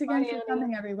 thanks again Bye, for Annie.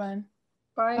 coming, everyone.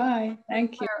 Bye. Bye.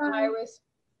 Thank you. Iris.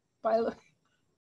 Bye.